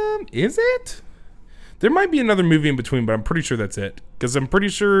 Is it? There might be another movie in between, but I'm pretty sure that's it. Because I'm pretty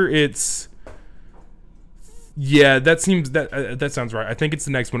sure it's. Yeah, that sounds right. I think it's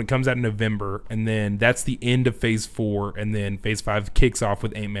the next one. It comes out in November, and then that's the end of Phase 4, and then Phase 5 kicks off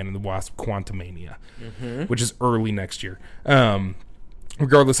with Ant-Man and the Wasp: Quantumania, which is early next year.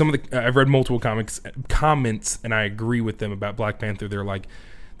 Regardless, I've read multiple comments, and I agree with them about Black Panther. They're like,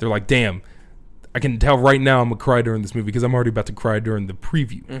 damn, I can tell right now I'm gonna cry during this movie because I'm already about to cry during the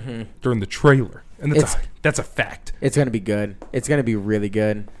preview, during the trailer, and that's a fact. It's gonna be good. It's gonna be really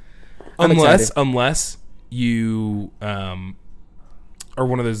good. Unless you are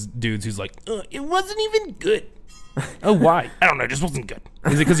one of those dudes who's like, it wasn't even good. Oh, why? I don't know. It just wasn't good.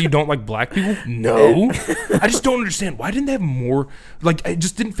 Is it because you don't like black people? No. I just don't understand. Why didn't they have more? Like, it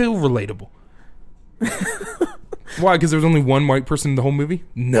just didn't feel relatable. Why? Because there was only one white person in the whole movie?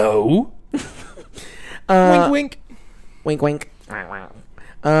 No. Wink, wink. Wink, wink.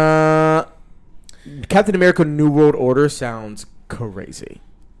 Captain America: New World Order sounds crazy.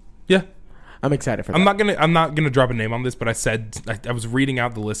 Yeah. I'm excited for that. I'm not gonna drop a name on this, but I said I was reading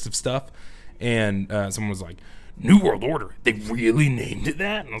out the list of stuff, and someone was like, New World Order. They really named it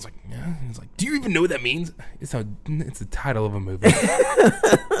that? And I was like, yeah. He's like, do you even know what that means? It's the title of a movie.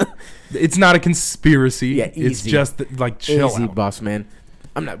 It's not a conspiracy. Yeah, easy. It's just like chill Easy, out. boss man.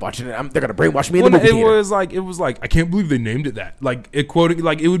 I'm not watching it. They're gonna brainwash me in the movie it theater. was like I can't believe they named it that. Like it quoted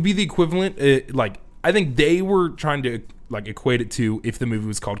like it would be the equivalent. Like I think they were trying to like equate it to if the movie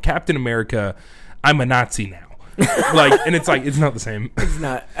was called Captain America, I'm a Nazi now. Like, and it's like it's not the same. It's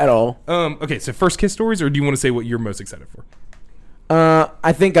not at all. Okay, so first kiss stories, or do you want to say what you're most excited for?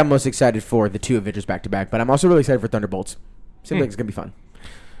 I think I'm most excited for the two Avengers back to back, but I'm also really excited for Thunderbolts. Seems like it's gonna be fun.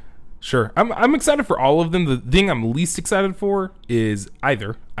 Sure, I'm excited for all of them. The thing I'm least excited for is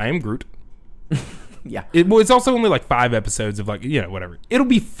either I Am Groot. Yeah. It's also only like 5 episodes of like whatever. It'll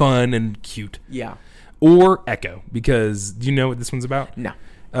be fun and cute. Yeah. Or Echo, because do you know what this one's about? No.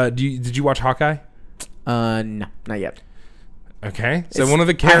 Did you watch Hawkeye? No, not yet. Okay, so one of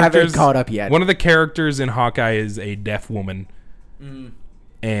the characters I haven't caught up yet. One of the characters in Hawkeye is a deaf woman,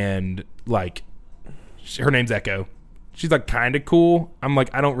 and like her name's Echo. She's like kind of cool. I'm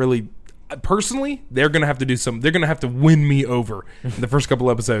like, I don't really personally. They're gonna have to do some. They're gonna have to win me over in the first couple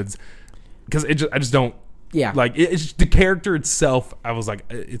episodes because I just don't. Yeah, like it's just, the character itself. I was like,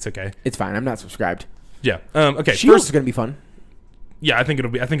 it's okay. It's fine. I'm not subscribed. Yeah. Okay. Shield's gonna be fun. Yeah, I think it'll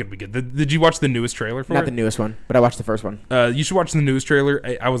be good. Did you watch the newest trailer for it? Not the newest one, but I watched the first one. You should watch the newest trailer.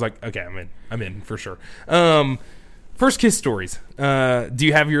 I was like, okay, I'm in for sure. First kiss stories. Do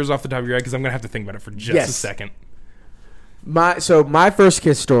you have yours off the top of your head? Because I'm gonna have to think about it for just a second. My first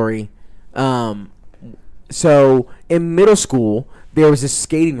kiss story. So in middle school there was a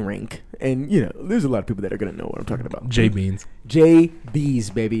skating rink, and there's a lot of people that are gonna know what I'm talking about. J Beans.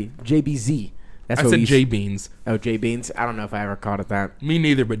 JB's baby. JBZ. I said J Beans. Oh, J Beans. I don't know if I ever called it that. Me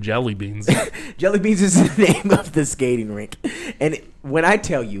neither, but Jelly Beans. Jelly Beans is the name of the skating rink. And when I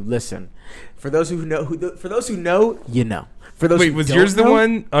tell you, listen, for those who know, you know. For those Wait, who was don't yours know, the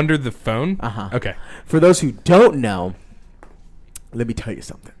one under the phone? Uh-huh. Okay. For those who don't know, let me tell you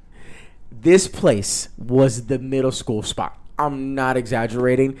something. This place was the middle school spot. I'm not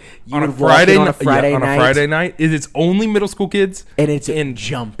exaggerating. On a Friday night, it's only middle school kids, and it's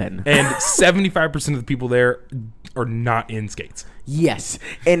jumping. And 75% of the people there are not in skates. Yes,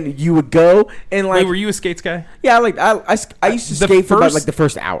 and you would go and like. Wait, were you a skates guy? Yeah, I used to skate for about like the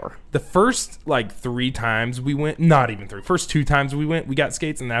first hour. The first like 3 times we went, not even 3. First 2 times we went, we got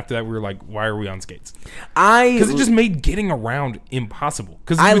skates, and after that we were like, why are we on skates? Because it just made getting around impossible.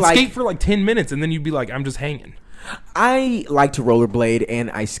 Because you would skate for like 10 minutes, and then you'd be like, I'm just hanging. I like to rollerblade and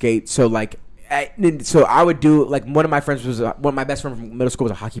ice skate, so like, so I would do like one of my friends was one of my best friends from middle school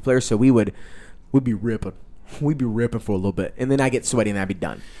was a hockey player, so we'd be ripping for a little bit, and then I get sweaty and I'd be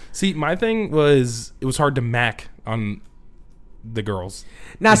done. See, my thing was it was hard to mac on the girls.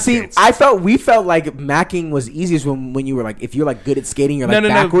 Now, see, we felt like macking was easiest when you were like, if you're like good at skating, you're like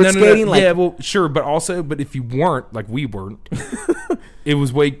backwards skating. Like, yeah, well, sure, but if you weren't, like we weren't, it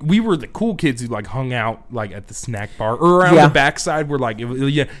was we were the cool kids who like hung out like at the snack bar or around the backside where like it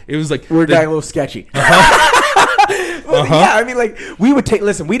was like we're getting a little sketchy. Well, yeah, I mean, like we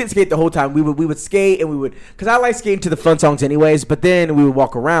didn't skate the whole time. We would skate and we would, because I like skating to the fun songs anyways. But then we would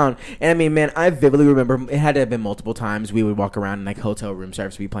walk around, and I mean, man, I vividly remember it had to have been multiple times. We would walk around in like hotel room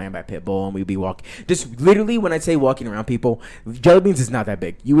service, be playing by Pitbull, and we'd be walking. Just literally, when I say walking around, people, Jelly Beans is not that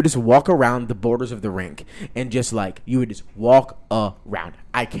big. You would just walk around the borders of the rink, and just like you would just walk around.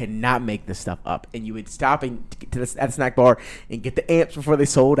 I cannot make this stuff up. And you would stop at the snack bar and get the amps before they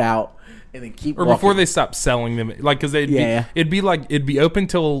sold out. And then keep walking. Before they stopped selling them, like because it'd be open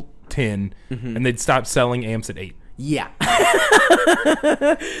till 10, and they'd stop selling amps at 8. Yeah,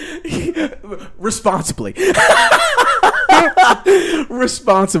 responsibly.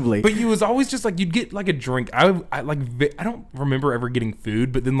 But you was always just like you'd get like a drink. I don't remember ever getting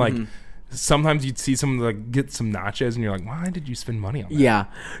food, but then like. Sometimes you'd see someone like get some nachos, and you're like, "Why did you spend money on that?" Yeah,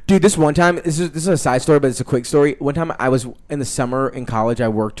 dude. This one time, this is a side story, but it's a quick story. One time, I was in the summer in college. I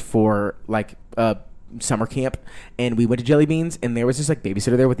worked for like summer camp, and we went to Jelly Beans, and there was this like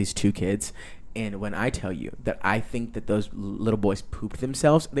babysitter there with these 2 kids. And when I tell you that I think that those little boys pooped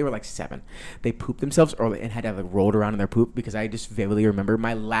themselves, they were like 7. They pooped themselves and had to have like rolled around in their poop, because I just vividly remember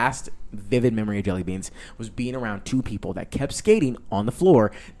my last vivid memory of Jelly Beans was being around 2 people that kept skating on the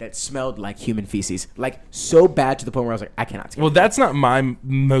floor that smelled like human feces, like so bad to the point where I was like, I cannot skate. Well, that's not my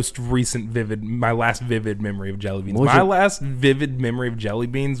last vivid memory of Jelly Beans. Last vivid memory of Jelly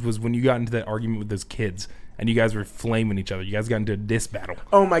Beans was when you got into that argument with those kids. And you guys were flaming each other. You guys got into a diss battle.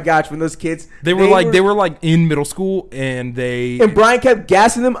 Oh my gosh! When those kids, they were like in middle school, and Brian kept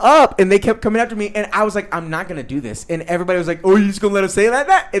gassing them up, and they kept coming after me, and I was like, I'm not gonna do this. And everybody was like, oh, you're just gonna let him say like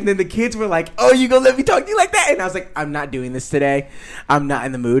that? And then kids were like, "Oh, you gonna let me talk to you like that?" And I was like, "I'm not doing this today. I'm not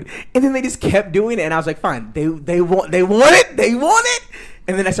in the mood." And then they just kept doing it, and I was like, "Fine, they want it."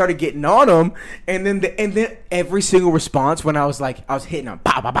 And then I started getting on them, and then every single response when I was hitting them,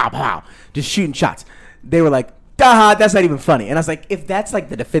 pow, pow, pow, pow, just shooting shots. They were like, "Duh, that's not even funny." And I was like, if that's like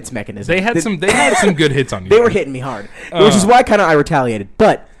the defense mechanism, They had some good hits on you. They were hitting me hard, which is why I retaliated.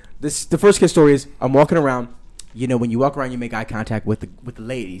 But the first kiss story is I'm walking around. You know, when you walk around, you make eye contact with the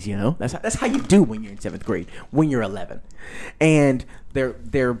ladies. You know, that's how you do when you're in 7th grade. When you're 11, and there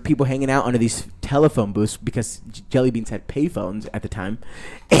are people hanging out under these telephone booths because Jelly Beans had payphones at the time,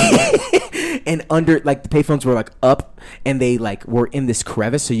 and under like the payphones were like up, and they like were in this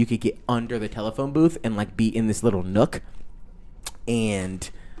crevice, so you could get under the telephone booth and like be in this little nook. And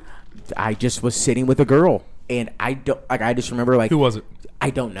I just was sitting with a girl, and I just remember like, who was it? I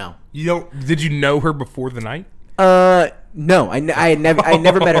don't know. Did you know her before the night? No, I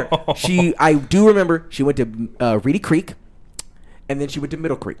never met her. I do remember she went to Reedy Creek, and then she went to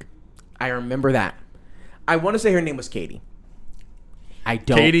Middle Creek. I remember that. I want to say her name was Katie. I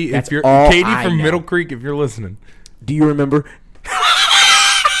don't. Katie, that's if you're all Katie I from know. Middle Creek, if you're listening, Do you remember?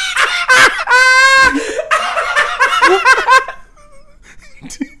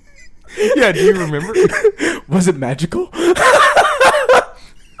 Yeah, do you remember? Was it magical?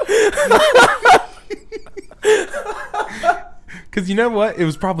 Because you know what? It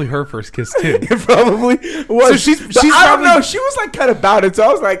was probably her first kiss too. It probably was. So she's I don't probably- know. She was like kind of about it, so I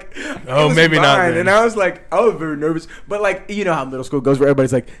was like, Oh, it was maybe not fine. then. And I was very nervous. But like, you know how middle school goes, where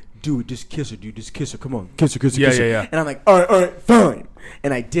everybody's like, "Dude, just kiss her, dude, just kiss her. Come on, kiss her, kiss her, Yeah, kiss her." yeah. And I'm like, all right, fine.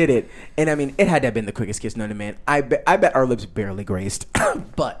 And I did it. And I mean, it had to have been the quickest kiss known to man. I bet our lips barely grazed,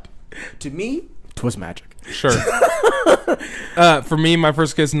 but to me, it was magic. Sure. For me, my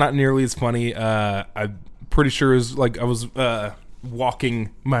first kiss not nearly as funny. I'm pretty sure it was like I was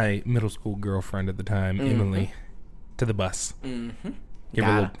walking my middle school girlfriend at the time, Emily, to the bus. Mm-hmm. Gave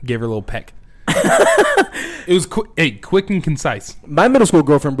her a little peck. It was quick and concise. My middle school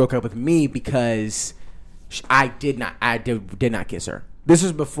girlfriend broke up with me because I did not kiss her. This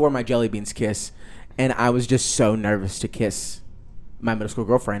was before my Jelly Beans kiss, and I was just so nervous to kiss my middle school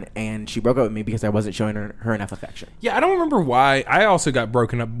girlfriend, and she broke up with me because I wasn't showing her enough affection. Yeah, I don't remember why. I also got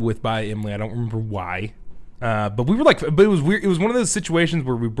broken up with by Emily. I don't remember why. But we were like, but it was weird. It was one of those situations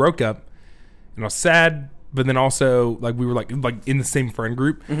where we broke up, and I was sad, but then also like we were like in the same friend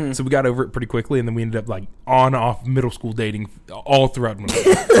group, so we got over it pretty quickly, and then we ended up like off middle school dating all throughout middle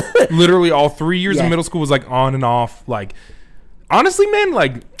school. Literally all 3 years of middle school was like on and off. Like honestly, man,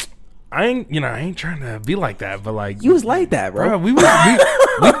 like I ain't trying to be like that, but like You was like that, bro. we get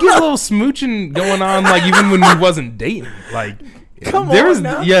a little smooching going on, like even when we wasn't dating. Like there was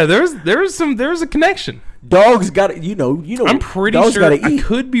a connection. Dogs got it. You know. I'm pretty dogs sure gotta I eat.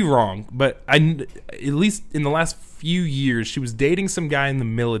 could be wrong, but at least in the last few years, she was dating some guy in the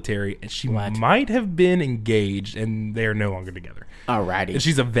military, and she might have been engaged, and they are no longer together. Alrighty. And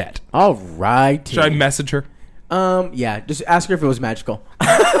she's a vet. Alrighty. Should I message her? Yeah. Just ask her if it was magical.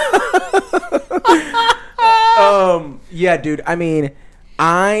 Yeah, dude. I mean,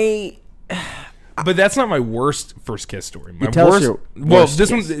 But that's not my worst first kiss story. My tell us worst. your Well, worst this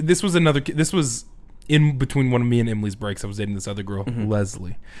kiss. one. This was another. This was in between one of me and Emily's breaks. I was dating this other girl,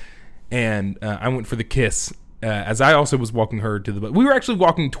 Leslie, and I went for the kiss. As I also was walking her to the bus. We were actually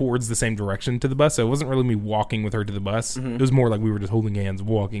walking towards the same direction to the bus, so it wasn't really me walking with her to the bus. It was more like we were just holding hands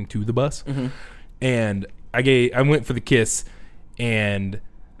walking to the bus. And I went for the kiss, and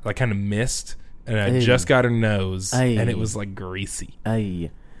I kind of missed, and I just got her nose, and it was like greasy.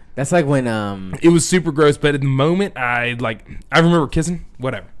 That's like when It was super gross, but at the moment I remember kissing,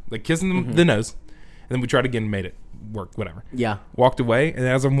 whatever, like kissing the nose, and then we tried again and made it work, whatever. Yeah. Walked away, and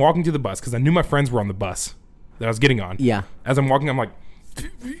as I'm walking to the bus, because I knew my friends were on the bus that I was getting on. Yeah. As I'm walking, I'm like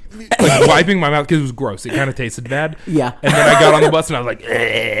wiping my mouth because it was gross. It kind of tasted bad. Yeah. And then I got on the bus and I was like,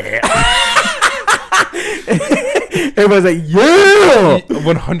 eh. Everybody's like, yeah.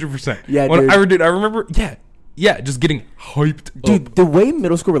 100%. Yeah, I remember. Yeah, just getting hyped. Dude, up. the way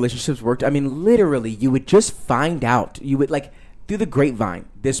middle school relationships worked, I mean, literally, you would just find out. You would, like, through the grapevine,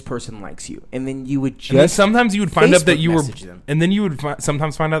 this person likes you. And then you would And then just... sometimes you would find out that you were... message them. And then you would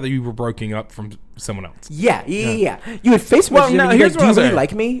sometimes find out that you were breaking up from someone else. Yeah. You would Facebook Well, them now, and you'd be here's like, what do you I'll really say.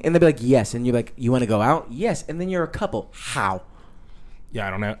 like me? And they'd be like, yes. And you're like, you want to go out? Yes. And then you're a couple. How? Yeah, I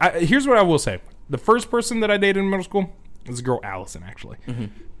don't know. Here's what I will say. The first person that I dated in middle school was a girl, Allison, actually.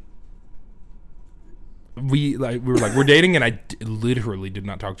 We're dating, and I literally did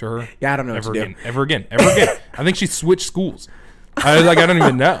not talk to her. Yeah, I don't know ever again. I think she switched schools. I was like, I don't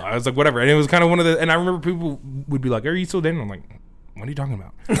even know. I was like, whatever. And it was kind of one of the. And I remember people would be like, "Are you still dating?" I'm like, what are you talking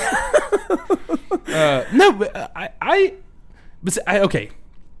about? No, but okay.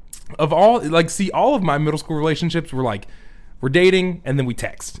 Of all, like, see, all of my middle school relationships were like, we're dating and then we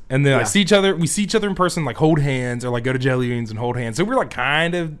text and then we see each other in person, like hold hands or like go to Jelly Beans and hold hands. So we're like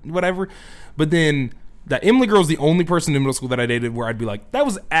kind of whatever. But then that Emily girl is the only person in middle school that I dated where I'd be like, that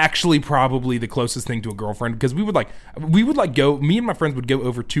was actually probably the closest thing to a girlfriend, because we would go, me and my friends would go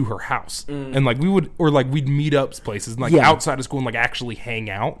over to her house and like we'd meet up places and like outside of school and like actually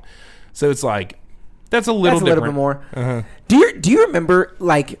hang out. So it's like, that's a little bit more. Uh-huh. Do you remember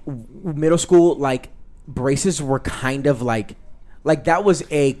like middle school, like braces were kind of like that was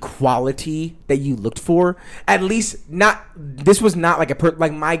a quality that you looked for? At least this was not like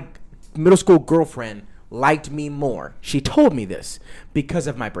like my middle school girlfriend liked me more. She told me this because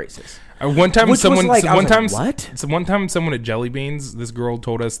of my braces. One time someone at Jelly Beans, this girl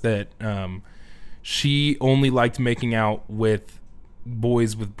told us that she only liked making out with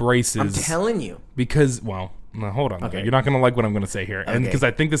boys with braces. I'm telling you. Because, well, no, hold on. Okay. You're not going to like what I'm going to say here. And because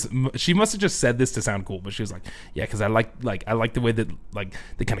I think she must have just said this to sound cool, but she was like, yeah, because I like the way that like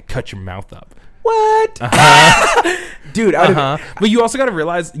they kind of cut your mouth up. What? Dude, but you also got to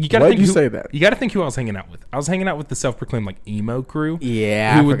realize, you got to think you say that? You got to think who I was hanging out with. I was hanging out with the self-proclaimed like emo crew.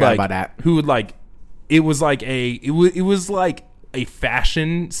 Yeah, I forgot about that. Who would like, it was like a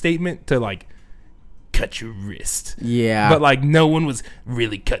fashion statement to like cut your wrist. Yeah. But like no one was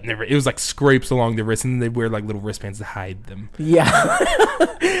really cutting their wrist. It was like scrapes along the wrist, and then they wear like little wristbands to hide them. Yeah.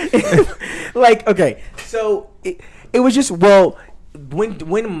 Like, okay, so it was just, well,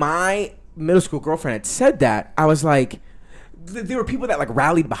 when my middle school girlfriend had said that, I was like, there were people that like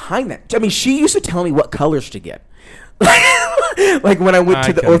rallied behind that. I mean, she used to tell me what colors to get. Like when I went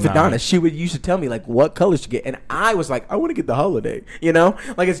to the orthodontist, she used to tell me like what colors to get, and I was like, I want to get the holiday, you know,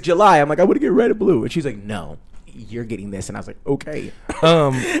 like it's July. I'm like, I want to get red and blue, and she's like, no, you're getting this, and I was like, okay.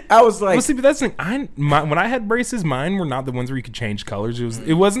 I was like, well, see, but that's the thing. When I had braces, mine were not the ones where you could change colors.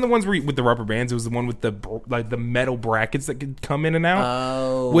 It wasn't the ones with the rubber bands. It was the one with the metal brackets that could come in and out.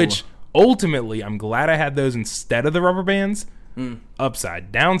 Oh, which ultimately, I'm glad I had those instead of the rubber bands.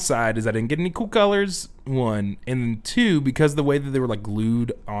 Upside. Downside is I didn't get any cool colors, one. And then two, because the way that they were like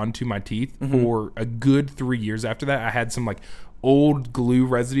glued onto my teeth for a good 3 years after that, I had some like old glue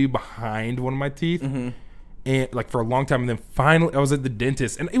residue behind one of my teeth. And like for a long time, and then finally I was at the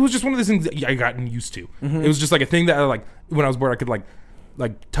dentist, and it was just one of those things that I gotten used to. It was just like a thing that I like, when I was bored, I could like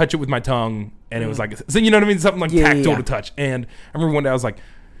touch it with my tongue, and it was like, so you know what I mean, something like tactile to touch. And I remember one day I was like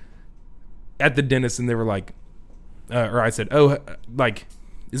at the dentist, and they were like, or I said, oh, like,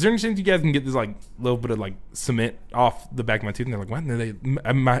 is there any chance you guys can get this like little bit of like cement off the back of my tooth? And they're like, what? And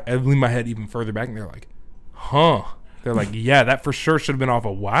I lean my head even further back, and they're like, huh? They're like, yeah, that for sure should have been off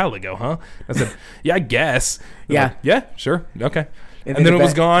a while ago, huh? I said, yeah, I guess. They're like, yeah, sure, okay. And then it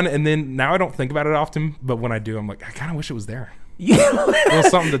was gone, and then now I don't think about it often, but when I do, I'm like, I kind of wish it was there. Well,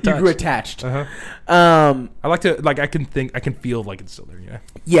 something to touch. You grew attached. I like to, like, I can feel like it's still there, yeah.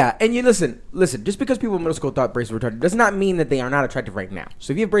 Yeah, and you listen, just because people in middle school thought braces were retarded does not mean that they are not attractive right now.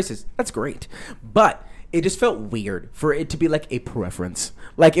 So if you have braces, that's great. But it just felt weird for it to be like a preference.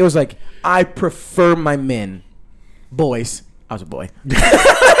 Like, it was like, I prefer my boys. I was a boy.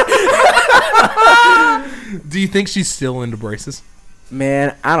 Do you think she's still into braces?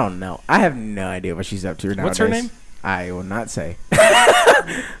 Man, I don't know. I have no idea what she's up to nowadays. What's her name? I will not say.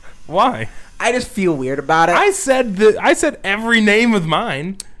 Why? I just feel weird about it. I said every name of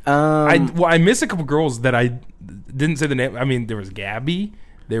mine. I miss a couple girls that I didn't say the name. I mean, there was Gabby,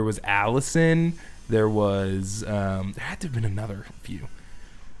 there was Allison, there was there had to have been another few.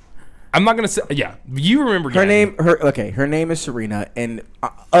 I'm not gonna say. Yeah, you remember her Gabby. Her name is Serena, and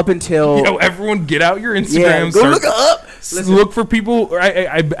up until everyone get out your Instagram. Go look her up. Look for people.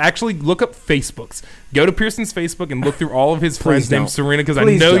 I actually look up Facebooks. Go to Pearson's Facebook and look through all of his friends named Serena, because I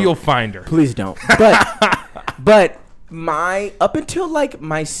know you'll find her. Please don't. But up until like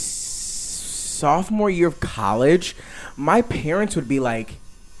my sophomore year of college, my parents would be like,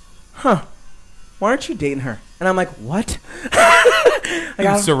 "Huh, why aren't you dating her?" And I'm like, what?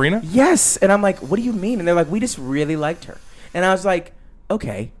 Serena? Yes. And I'm like, what do you mean? And they're like, we just really liked her. And I was like,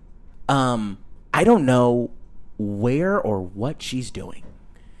 okay. I don't know where or what she's doing.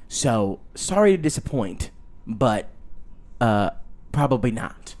 So sorry to disappoint, but probably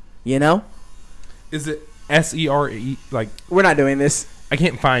not. You know? Is it SERE? Like, we're not doing this. I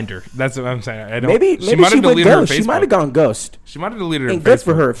can't find her. That's what I'm saying. I don't. Maybe she might have deleted her Facebook. She might have gone ghost. She might have deleted her. And good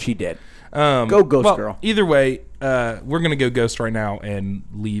for her if she did. Go ghost, girl. Either way, we're gonna go ghost right now and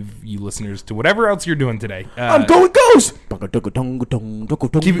leave you listeners to whatever else you're doing today. I'm going ghost. Keep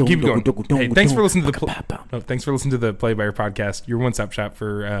it going. Hey, thanks for listening to the thanks for listening to the Play by Ear podcast, your one-stop shop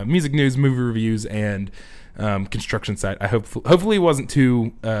for music news, movie reviews, and construction site. I hopefully it wasn't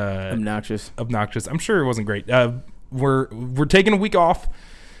too obnoxious. I'm sure it wasn't great. We're taking a week off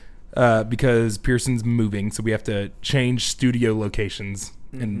because Pearson's moving, so we have to change studio locations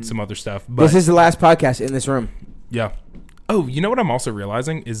and some other stuff. But this is the last podcast in this room. Yeah. Oh, you know what I'm also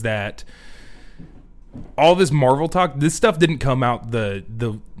realizing is that all this Marvel talk, this stuff didn't come out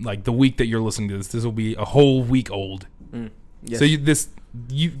the week that you're listening to this. This will be a whole week old. Yes. So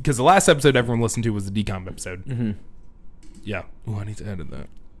because the last episode everyone listened to was the decomp episode. Mm-hmm. Yeah. Oh, I need to edit that.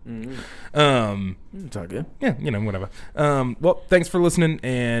 Mm-hmm. It's all good. Yeah, whatever. Well, thanks for listening,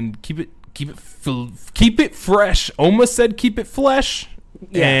 and keep it fresh. Almost said keep it flesh.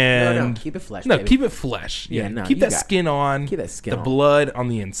 Yeah, and no, keep it flesh. No, baby. keep it flesh. Yeah, no, keep that skin on. Keep that skin the on. blood on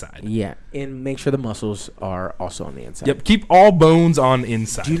the inside. Yeah, and make sure the muscles are also on the inside. Yep, keep all bones on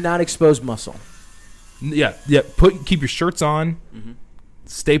inside. Do not expose muscle. Yeah. Keep your shirts on. Mm-hmm.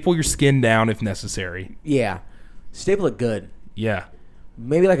 Staple your skin down if necessary. Yeah, staple it good. Yeah,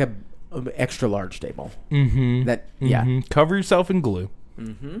 maybe like a extra large staple. Mm-hmm. Yeah. Cover yourself in glue.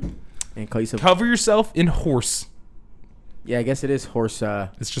 Mm-hmm. And call yourself. Cover yourself in horse. Yeah, I guess it is horse.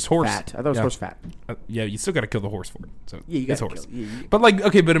 It's just horse fat. I thought it was horse fat. Yeah, you still got to kill the horse for it. So yeah, you got it's horse. Yeah. But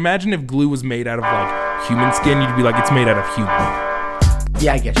but imagine if glue was made out of human skin. You'd be like, it's made out of human.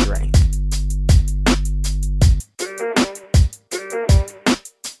 Yeah, I guess you're right.